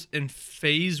novels in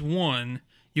Phase 1,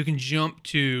 you can jump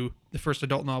to the first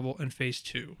adult novel in Phase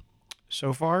 2.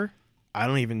 So far, I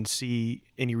don't even see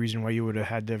any reason why you would have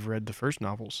had to have read the first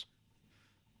novels.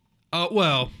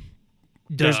 Well,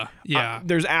 duh.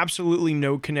 There's absolutely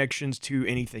no connections to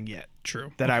anything yet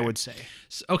True. that I would say.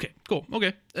 Okay, cool.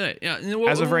 Okay. Yeah.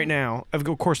 As of right now, of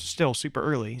course, it's still super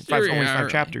early. Only 5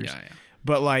 chapters. Yeah.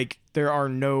 But there are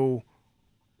nothing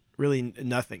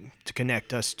to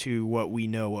connect us to what we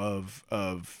know of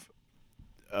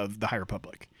the High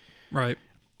Republic. Right.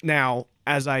 Now,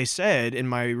 as I said in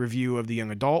my review of the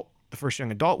first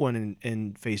young adult one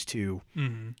in Phase 2,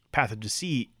 Path of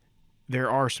Deceit, there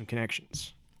are some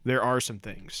connections. There are some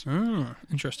things Oh,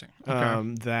 interesting.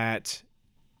 Okay.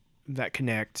 that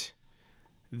connect,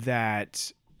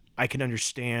 that I can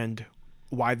understand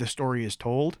why the story is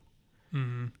told.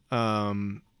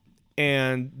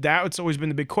 And that's always been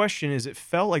the big question, is it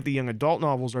felt like the young adult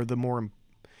novels are the more,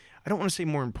 I don't want to say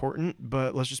more important,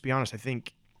 but let's just be honest. I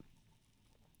think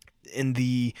in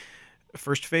the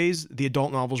first phase, the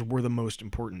adult novels were the most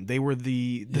important. They were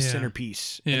the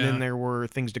centerpiece. Yeah. And then there were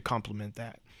things to complement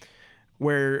that,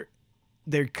 where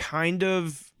they're kind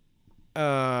of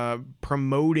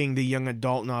promoting the young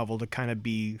adult novel to kind of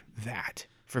be that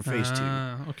for Phase 2.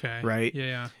 Okay. Right?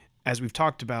 Yeah. As we've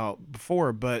talked about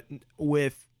before, but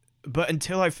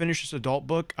until I finish this adult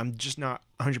book, I'm just not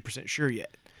 100% sure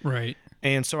yet. Right.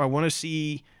 And so I want to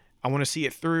see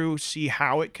it through, see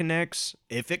how it connects,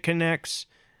 if it connects,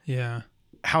 Yeah.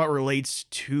 how it relates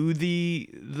to the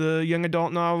young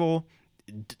adult novel,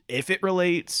 if it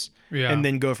relates, Yeah. and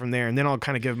then go from there. And then I'll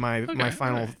kind of give my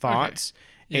final alright, thoughts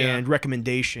okay. Yeah. and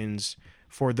recommendations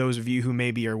for those of you who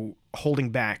maybe are holding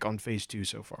back on Phase 2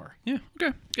 so far. Yeah.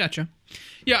 Okay. Gotcha.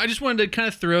 Yeah, I just wanted to kind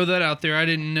of throw that out there. I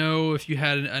didn't know if you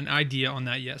had an idea on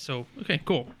that yet. So, okay,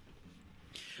 cool.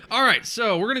 All right,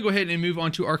 so we're going to go ahead and move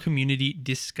on to our community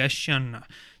discussion.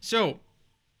 So,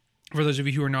 for those of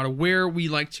you who are not aware, we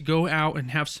like to go out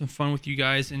and have some fun with you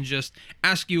guys and just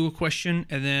ask you a question.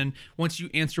 And then once you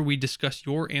answer, we discuss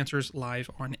your answers live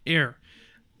on air.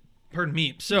 Pardon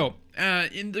me. So,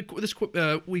 this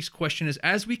week's question is,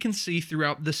 as we can see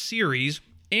throughout the series,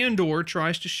 Andor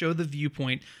tries to show the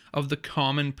viewpoint of the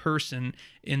common person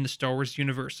in the Star Wars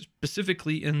universe,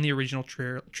 specifically in the original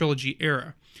trilogy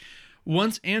era.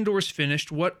 Once Andor's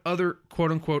finished, what other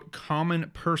quote-unquote common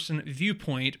person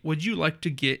viewpoint would you like to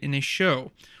get in a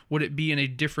show? Would it be in a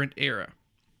different era?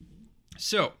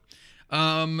 So,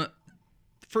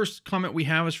 first comment we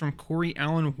have is from Corey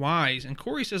Allen Wise. And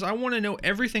Corey says, I want to know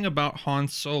everything about Han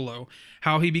Solo,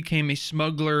 how he became a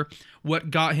smuggler, what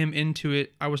got him into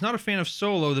it. I was not a fan of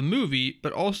Solo, the movie,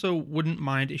 but also wouldn't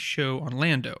mind a show on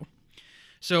Lando.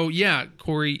 So yeah,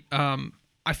 Corey,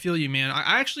 I feel you, man.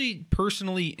 I actually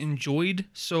personally enjoyed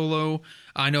Solo.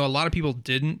 I know a lot of people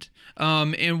didn't.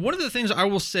 And one of the things I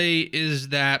will say is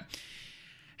that,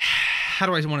 how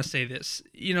do I want to say this?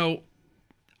 You know,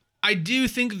 I do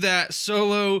think that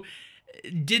Solo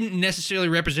didn't necessarily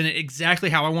represent it exactly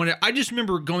how I wanted. I just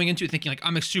remember going into it thinking, like,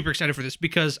 I'm super excited for this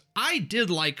because I did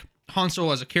like Han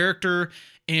Solo as a character,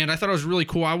 and I thought it was really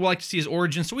cool. I would like to see his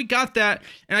origin. So we got that,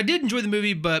 and I did enjoy the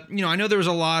movie, but, you know, I know there was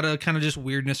a lot of kind of just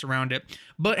weirdness around it.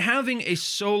 But having a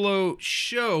Solo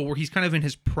show where he's kind of in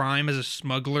his prime as a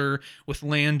smuggler with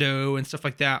Lando and stuff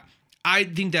like that, I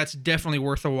think that's definitely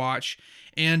worth a watch.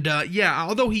 And yeah,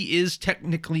 although he is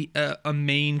technically a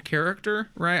main character,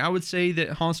 right? I would say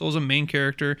that Han Solo is a main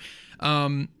character.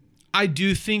 I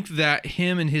do think that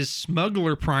him and his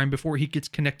smuggler prime before he gets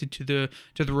connected to the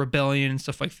rebellion and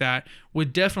stuff like that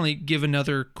would definitely give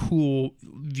another cool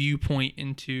viewpoint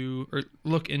into, or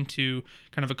look into,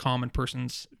 kind of a common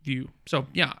person's view. So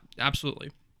yeah,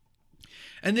 absolutely.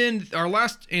 And then our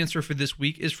last answer for this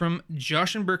week is from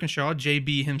Josh and Birkinshaw,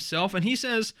 JB himself, and he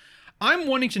says, I'm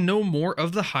wanting to know more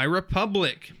of the High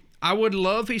Republic. I would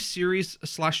love a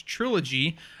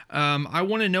series/trilogy. I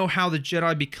want to know how the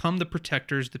Jedi become the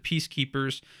protectors, the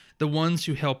peacekeepers, the ones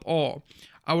who help all.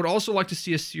 I would also like to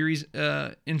see a series,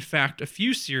 in fact, a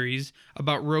few series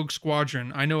about Rogue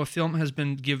Squadron. I know a film has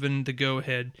been given the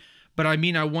go-ahead, but I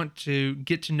mean I want to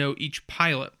get to know each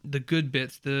pilot, the good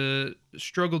bits, the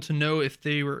struggle to know if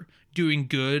they were doing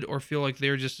good or feel like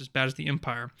they're just as bad as the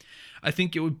Empire. I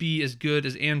think it would be as good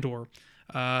as Andor.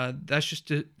 That's just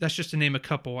to name a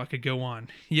couple. I could go on.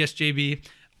 Yes, JB,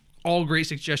 all great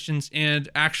suggestions. And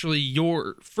actually,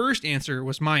 your first answer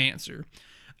was my answer.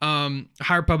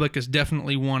 High Republic is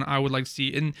definitely one I would like to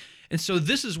see. And so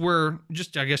this is where,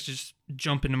 just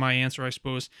jump into my answer, I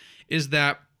suppose, is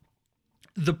that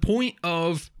the point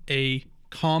of a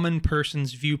common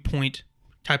person's viewpoint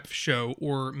type of show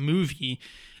or movie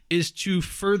is to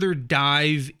further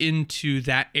dive into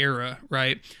that era,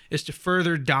 right? Is to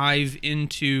further dive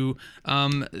into,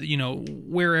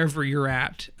 wherever you're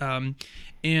at. So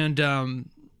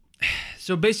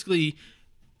basically,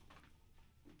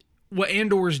 what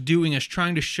Andor is doing is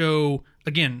trying to show,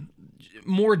 again,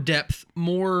 more depth,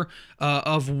 more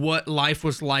of what life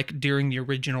was like during the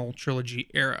original trilogy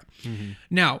era. Mm-hmm.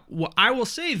 Now, what I will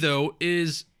say, though,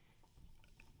 is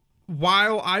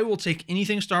while I will take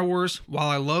anything Star Wars, while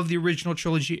I love the original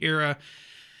trilogy era,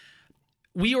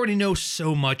 we already know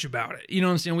so much about it. You know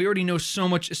what I'm saying? We already know so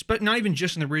much, not even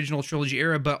just in the original trilogy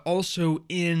era, but also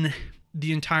in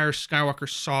the entire Skywalker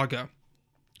saga.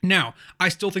 Now, I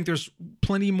still think there's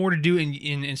plenty more to do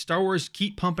in Star Wars.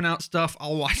 Keep pumping out stuff.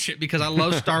 I'll watch it because I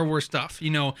love Star Wars stuff,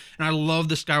 and I love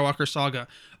the Skywalker saga.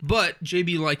 But,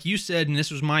 JB, like you said, and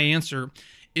this was my answer,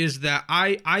 is that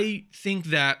I think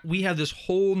that we have this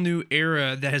whole new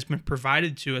era that has been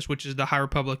provided to us, which is the High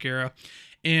Republic era,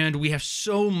 and we have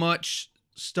so much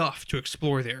stuff to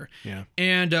explore there. Yeah.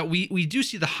 And we do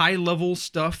see the high level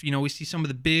stuff. We see some of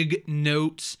the big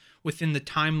notes within the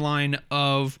timeline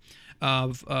of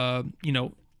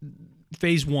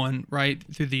phase one, right,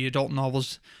 through the adult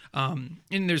novels. And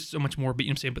there's so much more, but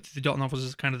but the adult novels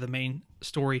is kind of the main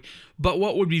story. But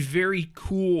what would be very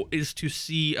cool is to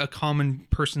see a common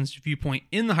person's viewpoint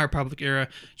in the High Republic era,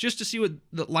 just to see what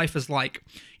the life is like.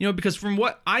 Because from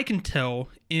what I can tell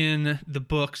in the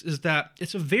books is that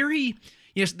it's a very,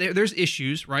 yes, there's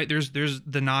issues, right? There's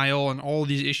denial and all of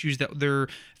these issues that they're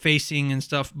facing and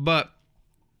stuff, but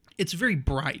it's very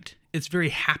bright. It's very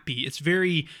happy. It's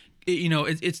very,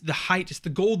 it's the height. It's the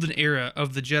golden era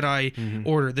of the Jedi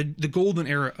Order, the golden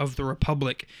era of the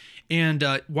Republic. And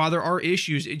while there are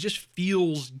issues, it just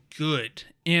feels good.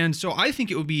 And so I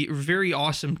think it would be very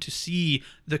awesome to see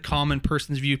the common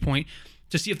person's viewpoint,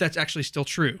 to see if that's actually still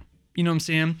true. You know what I'm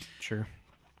saying? Sure.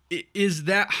 Is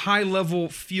that high level,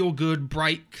 feel good,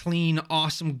 bright, clean,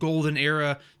 awesome, golden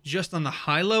era just on the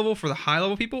high level for the high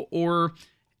level people? Or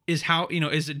is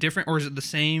is it different, or is it the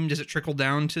same? Does it trickle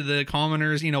down to the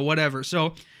commoners, whatever.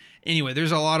 So anyway,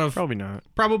 there's a lot of probably not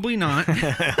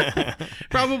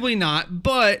probably not,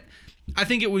 but I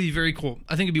think it would be very cool.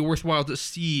 I think it'd be worthwhile to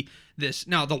see this.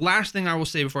 Now, the last thing I will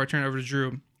say before I turn it over to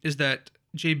Drew is that,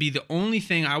 JB, the only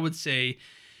thing I would say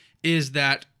is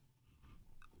that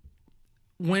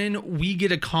when we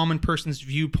get a common person's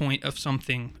viewpoint of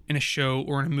something in a show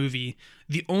or in a movie,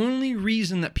 the only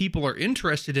reason that people are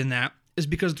interested in that is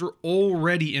because they're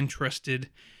already interested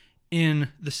in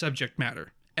the subject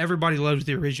matter. everybody loves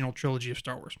the original trilogy of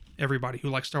Star Wars. Everybody who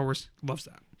likes Star Wars loves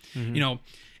that. You know,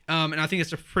 and I think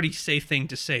it's a pretty safe thing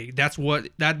to say. That's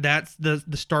the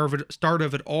start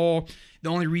of it all. The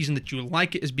only reason that you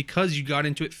like it is because you got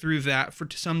into it through that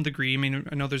to some degree. I mean,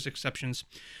 I know there's exceptions.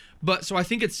 But so I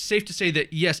think it's safe to say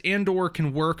that, yes, Andor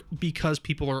can work because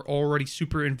people are already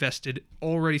super invested,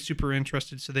 already super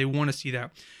interested, so they want to see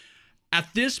that. At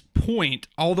this point,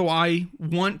 although I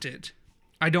want it,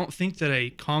 I don't think that a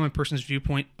common person's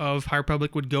viewpoint of High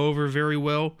Republic would go over very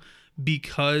well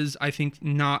because I think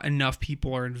not enough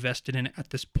people are invested in it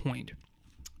at this point.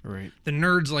 Right. The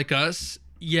nerds like us,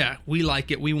 yeah, we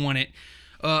like it, we want it.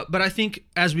 But I think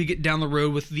as we get down the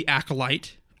road with The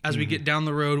Acolyte, as we get down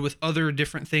the road with other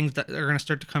different things that are going to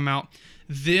start to come out,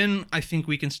 then I think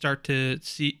we can start to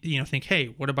see, think,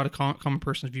 hey, what about a common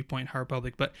person's viewpoint in High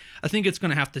Republic? But I think it's going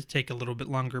to have to take a little bit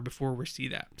longer before we see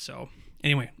that. So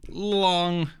anyway,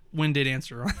 long-winded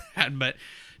answer on that. But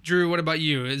Drew, what about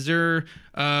you? Is there,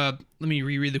 let me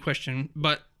reread the question,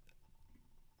 but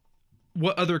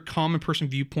what other common person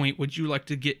viewpoint would you like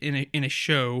to get in a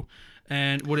show,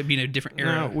 and would it be in a different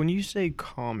era? Now, when you say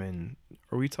common,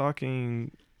 are we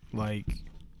talking like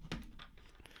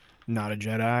not a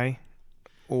Jedi,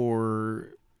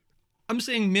 or I'm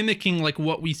saying mimicking like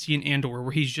what we see in Andor,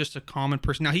 where he's just a common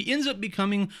person. Now he ends up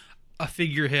becoming a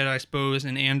figurehead, I suppose,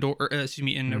 in Andor,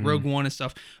 in Rogue One and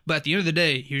stuff. But at the end of the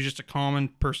day, he was just a common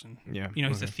person. Yeah,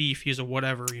 he's a thief, he's a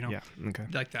whatever. Yeah, okay,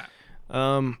 like that.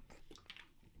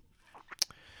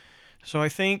 So I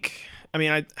think,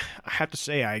 I have to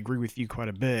say I agree with you quite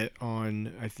a bit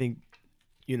on. I think,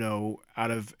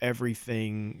 out of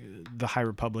everything, the High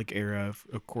Republic era,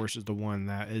 of course, is the one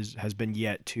that has been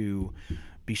yet to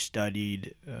be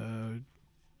studied. The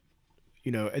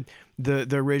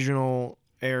original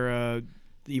era,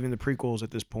 even the prequels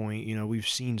at this point, we've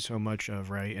seen so much of,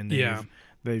 right? And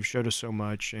they've showed us so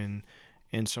much, and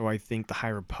so I think the High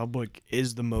Republic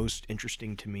is the most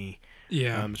interesting to me.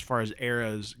 Yeah. As far as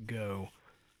eras go.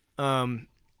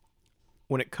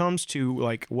 When it comes to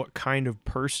like what kind of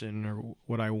person or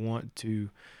what I want to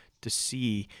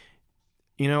see,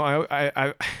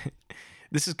 I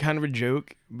this is kind of a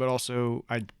joke, but also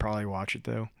I'd probably watch it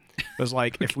though. It was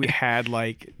like if we had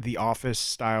like the Office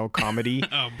style comedy,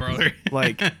 oh brother,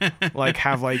 like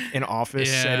have like an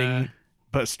office setting,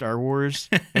 but Star Wars,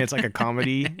 and it's like a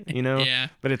comedy, Yeah.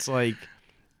 But it's like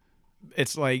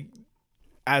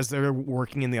as they're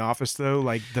working in the office, though,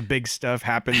 like the big stuff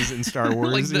happens in Star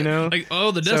Wars, Like, oh,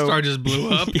 the Death Star just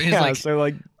blew up. Yeah, it's so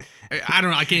like, I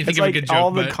don't know. I can't think of a good joke. All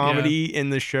the comedy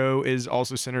in the show is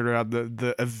also centered around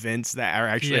the events that are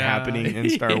actually happening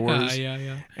in Star Wars.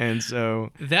 Yeah. And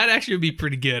so that actually would be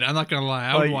pretty good. I'm not gonna lie.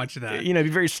 I would watch that. It'd be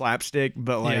very slapstick,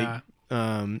 but like.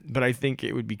 But I think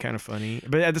it would be kind of funny.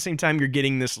 But at the same time, you're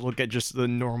getting this look at just the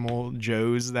normal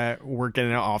Joes that work in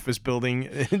an office building,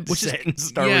 which is in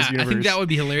Star Wars universe. I think that would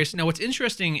be hilarious. Now, what's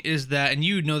interesting is that, and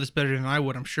you would know this better than I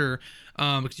would, I'm sure,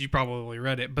 because you probably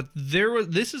read it. But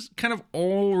this has kind of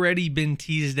already been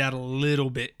teased out a little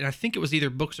bit, and I think it was either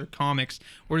books or comics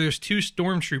where there's two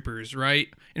stormtroopers, right?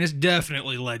 And it's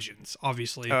definitely Legends,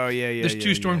 obviously. Oh yeah. There's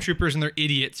two stormtroopers and they're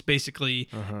idiots basically,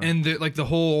 and the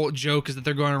whole joke is that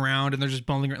they're going around and they're just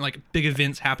bundling like big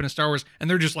events happen in Star Wars, and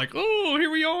they're just like, oh, here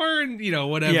we are, and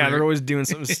whatever. Yeah, they're always doing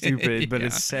something stupid, but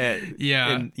it's set.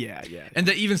 Yeah, and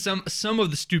that even some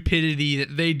of the stupidity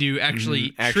that they do actually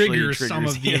triggers some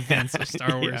of the events of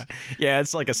Star Wars. Yeah,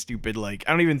 it's like a stupid like.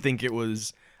 I don't even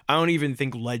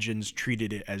think Legends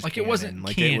treated it as like canon. It wasn't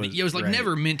like canon. It was like right.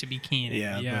 never meant to be canon.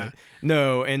 Yeah. But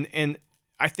no, and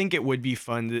I think it would be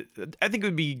fun. I think it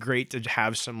would be great to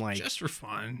have some like just for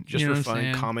fun,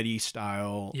 comedy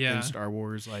style in Star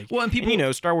Wars. Like, well, and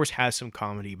people, Star Wars has some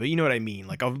comedy, but you know what I mean.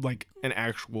 Like, an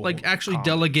actual actually comedy.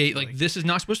 Delegate. Like, this is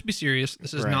not supposed to be serious.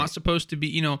 This is not supposed to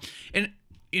be. And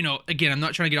again, I'm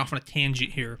not trying to get off on a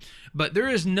tangent here, but there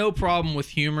is no problem with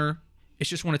humor. It's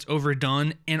just when it's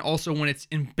overdone, and also when it's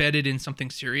embedded in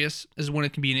something serious is when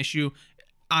it can be an issue.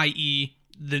 I.e.,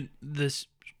 this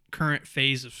current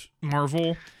phase of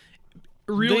Marvel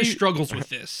really struggles with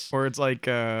this. Or it's like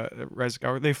Rise of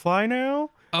Skywalker, they fly now?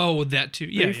 Oh, that too.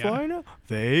 Yeah, they fly now?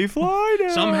 They fly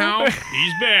now. Somehow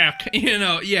he's back.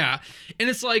 Yeah. And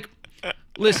it's like,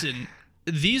 listen,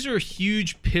 these are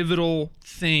huge pivotal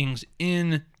things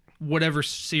in whatever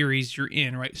series you're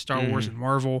in, right? Star Wars and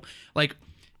Marvel. Like,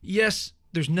 yes,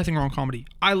 there's nothing wrong with comedy.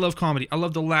 I love comedy. I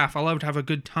love to laugh. I love to have a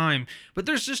good time. But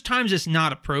there's just times it's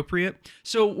not appropriate.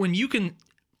 So when you can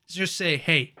just say,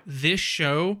 hey, this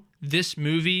show, this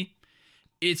movie,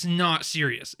 it's not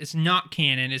serious. It's not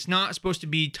canon. It's not supposed to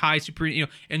be tied super,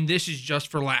 and this is just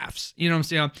for laughs. You know what I'm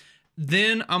saying?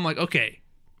 Then I'm like, okay,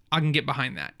 I can get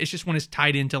behind that. It's just when it's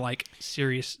tied into like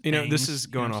serious. This things, is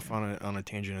going off on a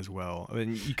tangent as well. I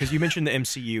mean, because you mentioned the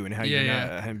MCU and how you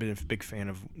haven't been a big fan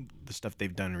of the stuff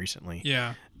they've done recently.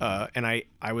 Yeah. And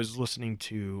I was listening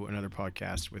to another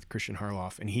podcast with Christian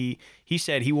Harloff, and he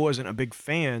said he wasn't a big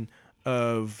fan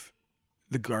of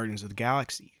the Guardians of the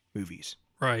Galaxy movies.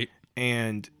 Right.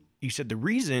 And he said the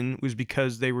reason was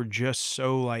because they were just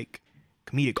so like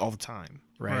comedic all the time,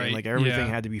 right? And, like everything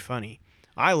had to be funny.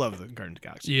 I love the Guardians of the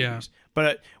Galaxy movies.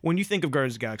 But when you think of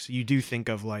Guardians of the Galaxy, you do think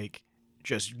of like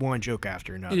just one joke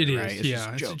after another, It right? is, It's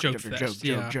yeah. just It's a joke different fest,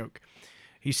 joke.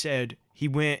 He said he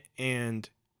went and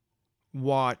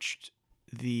watched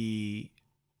the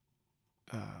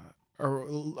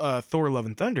Thor: Love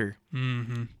and Thunder,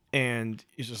 and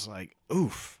he's just like,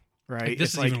 oof, right? Like,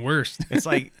 this is even worse. It's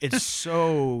like it's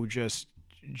so just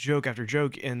joke after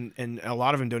joke, and a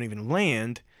lot of them don't even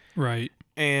land, Right.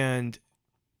 and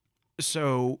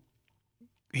so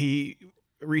he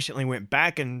recently went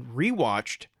back and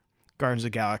rewatched Guardians of the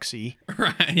Galaxy,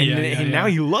 Right. and now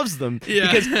he loves them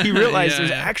because he realized there's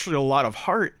actually a lot of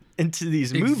heart into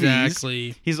these movies.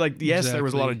 Exactly. He's like, yes, there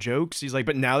was a lot of jokes. He's like,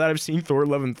 but now that I've seen Thor: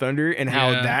 Love and Thunder and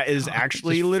how that is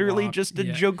actually just literally flop. just a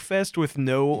joke fest with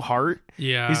no heart.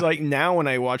 Yeah. He's like, now when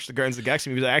I watch the Guardians of the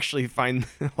Galaxy movies, I actually find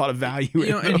a lot of value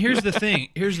in them. And here's the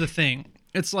thing.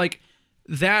 It's like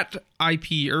that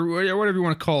IP or whatever you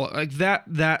want to call it, like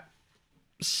that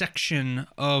section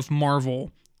of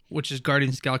Marvel, which is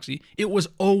Guardians of the Galaxy, it was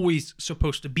always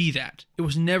supposed to be that. It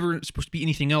was never supposed to be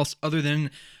anything else other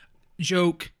than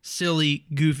joke, silly,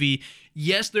 goofy.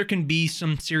 Yes, there can be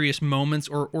some serious moments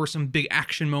or some big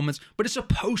action moments, but it's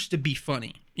supposed to be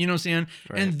funny. You know what I'm saying?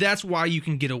 Right. And that's why you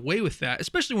can get away with that,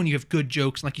 especially when you have good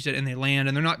jokes, like you said, and they land,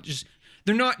 and they're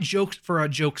not jokes for a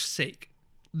joke's sake.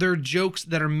 They're jokes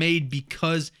that are made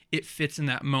because it fits in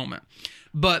that moment.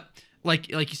 But like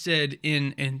you said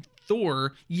in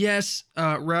Thor, yes,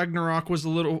 Ragnarok was a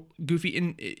little goofy,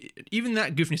 and even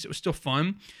that goofiness, it was still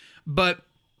fun. But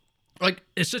like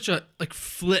it's such a like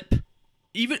flip.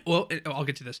 I'll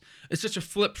get to this. It's such a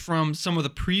flip from some of the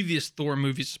previous Thor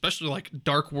movies, especially like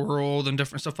Dark World and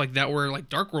different stuff like that, where like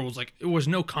Dark World was like it was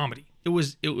no comedy. It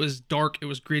was dark. It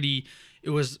was gritty. It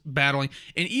was battling.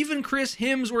 And even Chris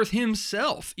Hemsworth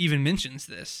himself even mentions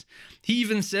this. He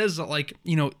even says that, like,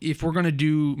 you know, if we're going to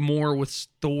do more with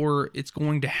Thor, it's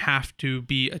going to have to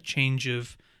be a change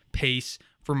of pace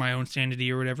for my own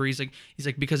sanity or whatever. He's like,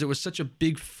 because it was such a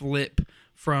big flip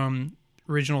from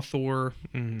original Thor,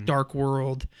 Dark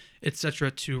World,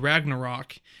 etc. to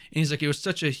Ragnarok. And he's like, it was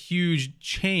such a huge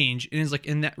change. And he's like,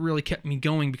 and that really kept me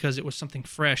going because it was something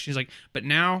fresh. He's like, but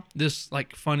now this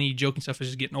like funny joking stuff is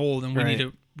just getting old and we need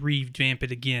to revamp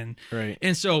it again. Right.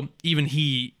 And so even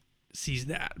he sees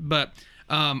that. But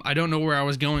I don't know where I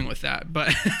was going with that,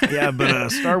 but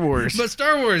Star Wars. But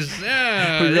Star Wars,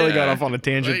 yeah. We really got off on a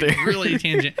tangent there. Really a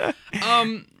tangent.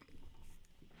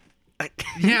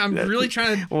 Yeah, I'm really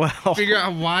trying to figure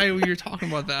out why we were talking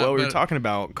about that. Well, we were talking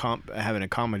about having a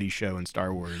comedy show in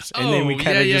Star Wars, and then we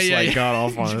kind of got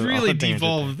off on it's really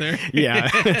devolved there. Yeah,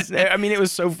 I mean, it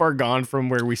was so far gone from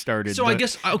where we started. So I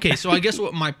guess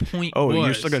what my point was. Oh,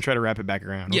 you're still gonna try to wrap it back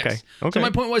around. Yes. Okay. So my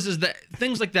point was that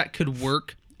things like that could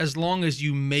work as long as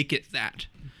you make it that.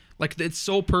 Like its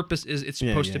sole purpose is it's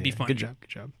supposed to be funny. Good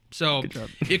job. So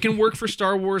it can work for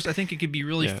Star Wars. I think it could be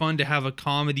really fun to have a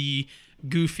comedy,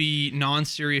 goofy,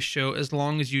 non-serious show as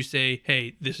long as you say,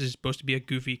 hey, this is supposed to be a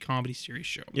goofy comedy serious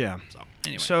show. Yeah. So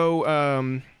anyway.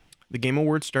 So the Game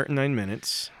Awards start in 9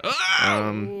 minutes.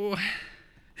 Oh!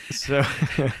 So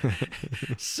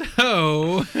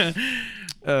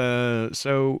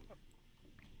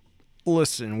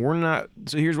listen,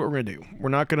 here's what we're gonna do. We're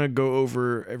not gonna go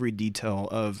over every detail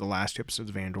of the last 2 episodes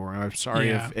of Andor. I'm sorry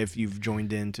if you've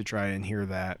joined in to try and hear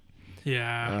that.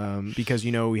 Yeah. Because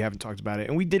we haven't talked about it,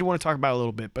 and we did want to talk about it a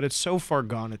little bit, but it's so far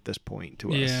gone at this point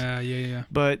to us. Yeah.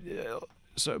 But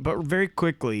very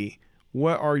quickly,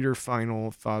 what are your final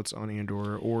thoughts on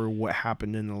Andor, or what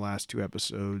happened in the last 2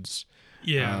 episodes?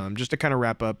 Yeah. Just to kind of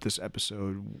wrap up this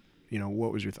episode,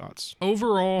 what was your thoughts?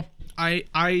 Overall,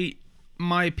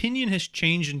 my opinion has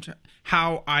changed into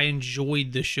how I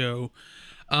enjoyed the show.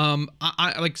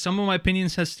 I like some of my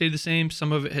opinions has stayed the same.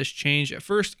 Some of it has changed. At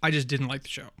first, I just didn't like the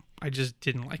show. I just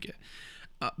didn't like it.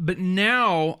 But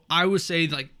now I would say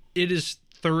like it is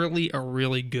thoroughly a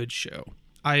really good show.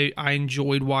 I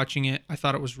enjoyed watching it. I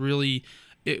thought it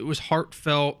was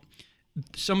heartfelt.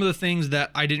 Some of the things that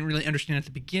I didn't really understand at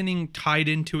the beginning tied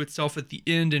into itself at the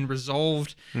end and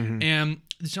resolved. Mm-hmm. And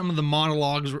some of the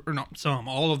monologues,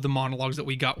 all of the monologues that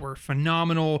we got were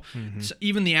phenomenal. Mm-hmm. So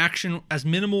even the action, as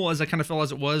minimal as I kind of felt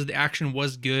as it was, the action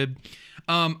was good.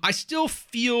 I still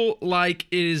feel like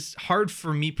it is hard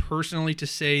for me personally to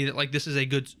say that like this is a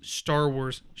good Star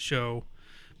Wars show,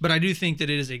 but I do think that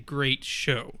it is a great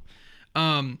show.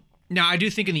 Now I do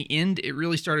think in the end it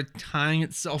really started tying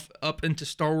itself up into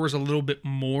Star Wars a little bit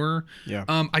more. Yeah.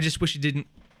 I just wish it didn't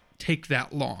take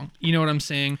that long. You know what I'm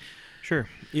saying? Sure.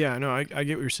 Yeah. No, I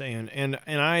get what you're saying, and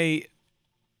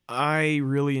I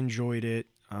really enjoyed it.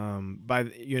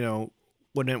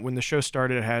 When the show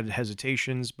started, I had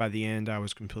hesitations. By the end, I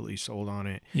was completely sold on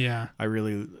it. Yeah. I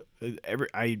really,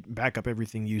 I back up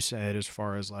everything you said as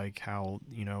far as like how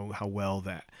well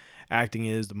that acting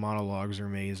is. The monologues are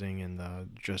amazing, and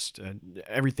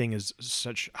everything is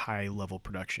such high level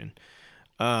production.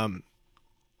 I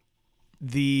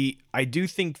do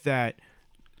think that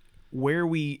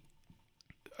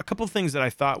a couple of things that I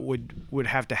thought would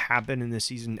have to happen in this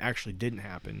season actually didn't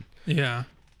happen. Yeah.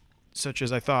 Such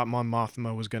as I thought Mon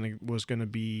Mothma was gonna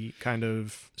be kind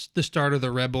of The start of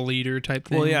the rebel leader type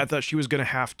thing. well, yeah. I thought she was gonna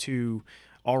have to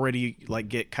already like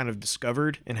get kind of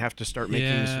discovered and have to start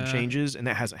making some changes, and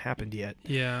that hasn't happened yet.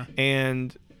 Yeah.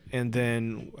 And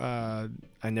then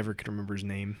I never could remember his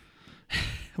name.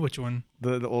 Which one?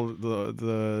 The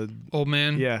Old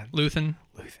man? Yeah. Luthen?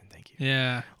 Luthen, thank you.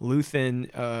 Yeah.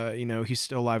 Luthen, he's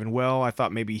still alive and well. I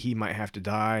thought maybe he might have to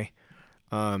die.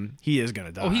 He is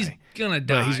gonna die. Oh, he's gonna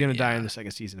die. But he's gonna die in the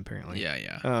second season, apparently.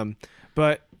 Yeah.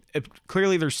 But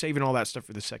clearly they're saving all that stuff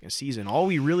for the second season. All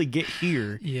we really get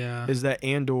here is that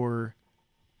Andor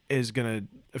is gonna.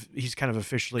 He's kind of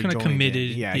officially kind of joined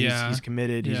committed. in. Yeah, he's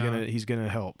committed. Yeah. He's gonna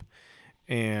help,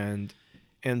 and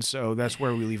so that's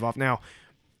where we leave off now.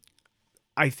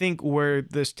 I think where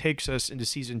this takes us into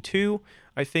season 2,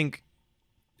 I think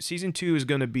season 2 is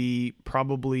going to be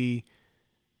probably,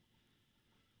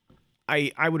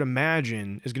 I would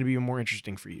imagine, is going to be more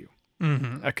interesting for you.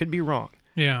 Mm-hmm. I could be wrong.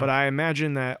 Yeah. But I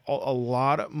imagine that a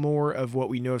lot more of what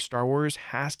we know of Star Wars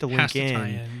has to link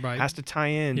right. has to tie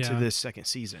in to Yeah. this second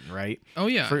season, right? Oh,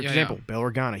 yeah. For yeah, example, Bail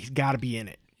Organa, he's got to be in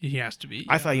it. He has to be.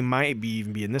 I thought he might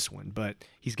even be in this one, but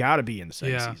he's got to be in the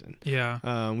second season.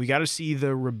 Yeah. We got to see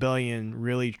the rebellion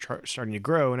really starting to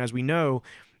grow, and as we know,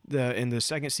 in the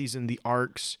second season, the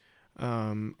arcs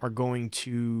are going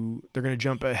to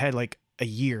jump ahead like a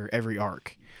year every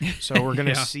arc. So we're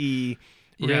gonna see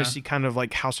gonna see kind of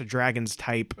like House of Dragons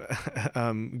type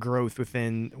growth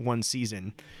within one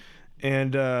season,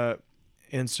 and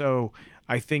so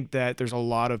I think that there's a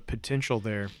lot of potential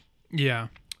there. Yeah.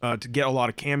 To get a lot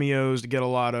of cameos, to get a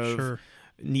lot of Sure.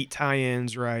 neat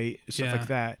tie-ins, right? Stuff like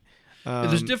that.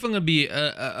 There's definitely going to be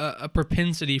a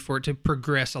propensity for it to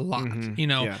progress a lot,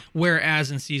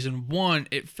 whereas in season 1,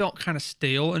 it felt kind of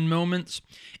stale in moments.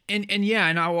 And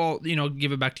I will,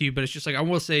 give it back to you, but it's just like, I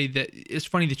will say that it's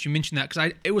funny that you mentioned that,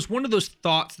 because it was one of those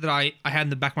thoughts that I had in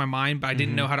the back of my mind, but I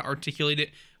didn't know how to articulate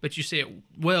it. But you say it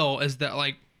well, is that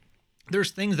like, there's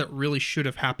things that really should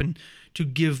have happened to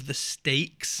give the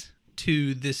stakes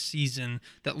to this season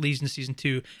that leads into season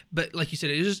 2, but like you said,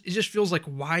 it just feels like,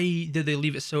 why did they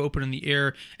leave it so open in the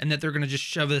air, and that they're gonna just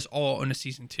shove this all into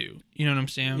season 2? You know what I'm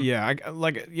saying?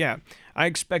 Yeah, I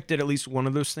expected at least one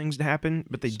of those things to happen,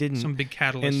 but they didn't. Some big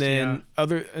catalyst. And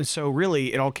then so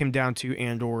really, it all came down to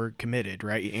Andor committed,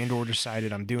 right? Andor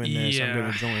decided, I'm doing this. I'm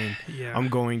going to join. Yeah. I'm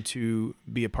going to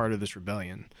be a part of this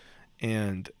rebellion,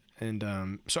 and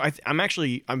so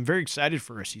I'm very excited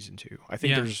for a season 2. I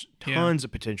think there's tons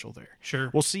of potential there.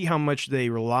 Sure. We'll see how much they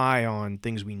rely on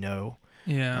things we know,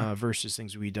 versus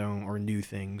things we don't, or new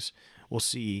things. We'll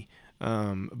see.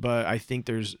 But I think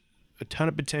there's a ton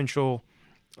of potential,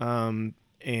 and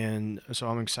so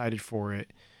I'm excited for it.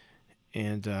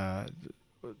 And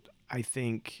I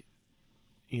think,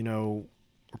 we're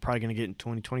probably going to get in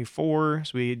 2024,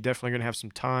 so we definitely going to have some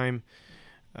time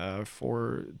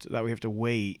for that. We have to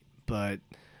wait. But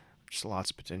just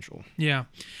lots of potential. Yeah.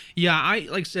 I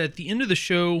like I said, at the end of the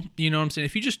show, you know what I'm saying?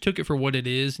 If you just took it for what it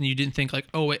is, and you didn't think like,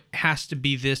 oh, it has to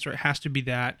be this, or it has to be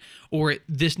that, or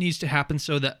this needs to happen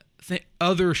so that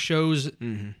other shows,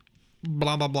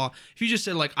 blah, blah, blah. If you just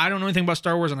said like, I don't know anything about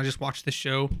Star Wars and I just watched this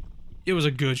show, it was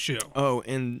a good show. Oh,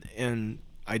 and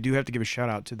I do have to give a shout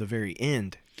out to the very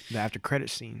end, the after credit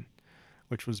scene,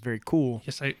 which was very cool.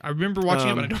 Yes, I remember watching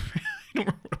it, but I don't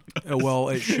remember. Well,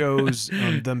 it shows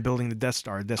them building the Death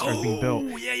Star. Death Star's being built,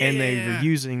 and they were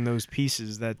using those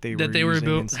pieces that they were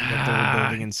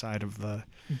building inside of the.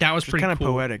 That was pretty kind of cool.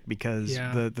 Poetic, because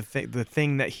the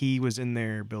thing that he was in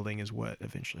there building is what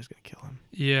eventually is going to kill him.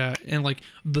 Yeah, and like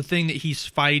the thing that he's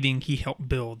fighting, he helped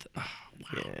build. Oh,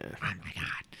 wow. Yeah. Oh my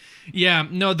god. Yeah,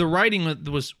 no, the writing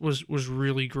was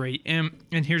really great, and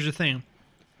here's the thing.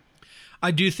 I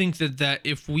do think that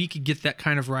if we could get that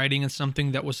kind of writing and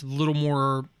something that was a little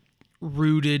more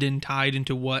rooted and tied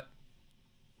into what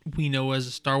we know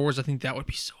as Star Wars, I think that would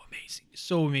be so amazing.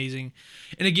 So amazing.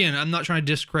 And again, I'm not trying to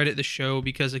discredit the show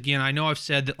because, again, I know I've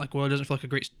said that, like, well, it doesn't feel like a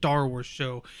great Star Wars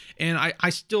show. And I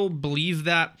still believe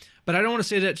that, but I don't want to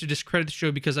say that to discredit the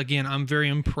show because, again, I'm very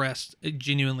impressed.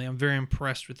 Genuinely, I'm very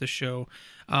impressed with the show.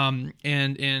 And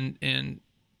in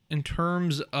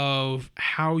terms of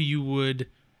how you would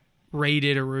rate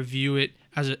it or review it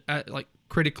as like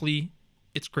critically,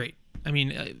 it's great. I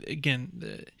mean,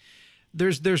 again,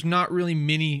 there's not really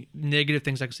many negative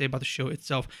things I can say about the show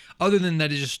itself, other than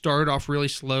that it just started off really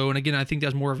slow. And again, I think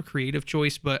that's more of a creative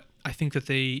choice, but I think that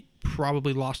they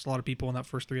probably lost a lot of people in that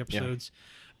first 3 episodes. Yeah.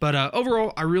 But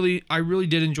overall, I really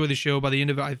did enjoy the show. By the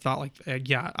end of it, I thought, like,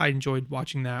 yeah, I enjoyed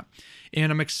watching that.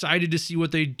 And I'm excited to see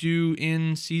what they do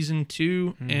in season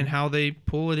 2 and how they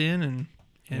pull it in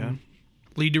and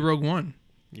lead to Rogue One.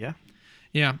 Yeah.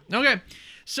 Yeah. Okay.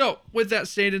 So, with that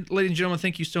stated, ladies and gentlemen,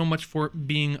 thank you so much for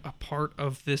being a part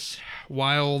of this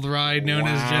wild ride known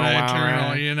as Jedi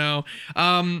Eternal, you know.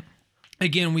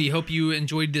 Again, we hope you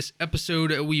enjoyed this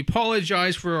episode. We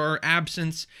apologize for our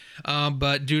absence,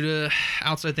 but due to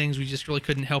outside things, we just really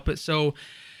couldn't help it. So,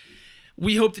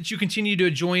 we hope that you continue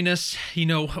to join us. You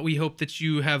know, we hope that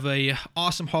you have a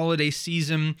awesome holiday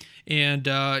season, and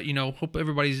you know, hope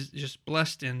everybody's just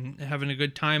blessed and having a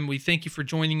good time. We thank you for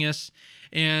joining us.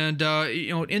 And, you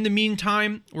know, in the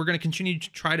meantime, we're going to continue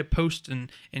to try to post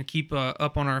and keep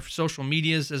up on our social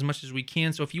medias as much as we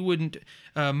can. So if you wouldn't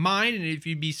mind, and if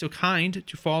you'd be so kind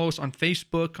to follow us on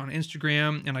Facebook, on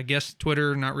Instagram, and I guess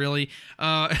Twitter, not really,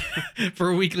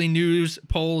 for weekly news,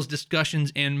 polls,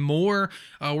 discussions, and more.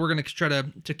 We're going to try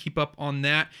to keep up on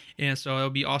that. And so it'll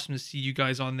be awesome to see you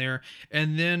guys on there.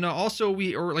 And then also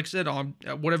like I said, on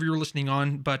whatever you're listening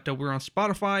on, but we're on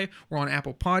Spotify, we're on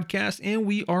Apple Podcasts, and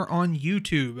we are on YouTube.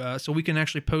 So we can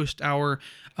actually post our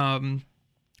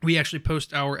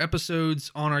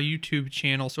episodes on our YouTube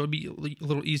channel, so it'd be a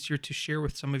little easier to share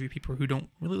with some of you people who don't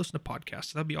really listen to podcasts.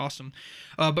 So that'd be awesome.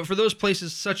 But for those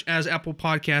places such as Apple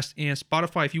Podcasts and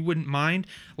Spotify, if you wouldn't mind,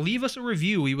 leave us a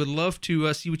review. We would love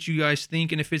to see what you guys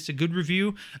think, and if it's a good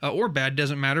review or bad,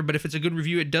 doesn't matter. But if it's a good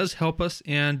review, it does help us.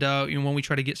 And you know, when we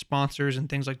try to get sponsors and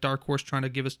things like Dark Horse trying to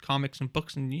give us comics and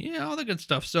books and all that good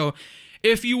stuff. So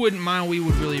if you wouldn't mind, we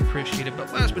would really appreciate it.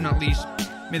 But last but not least,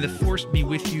 may the Force be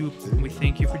with you, and we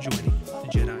thank you for joining the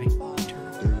Jedi